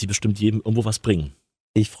und die bestimmt jedem irgendwo was bringen.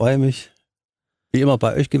 Ich freue mich, wie immer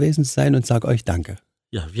bei euch gewesen zu sein und sage euch Danke.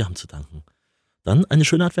 Ja, wir haben zu danken. Dann eine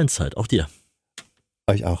schöne Adventszeit, auch dir.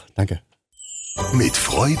 Euch auch, danke. Mit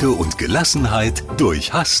Freude und Gelassenheit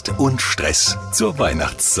durch Hast und Stress zur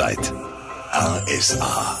Weihnachtszeit.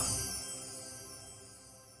 R.SA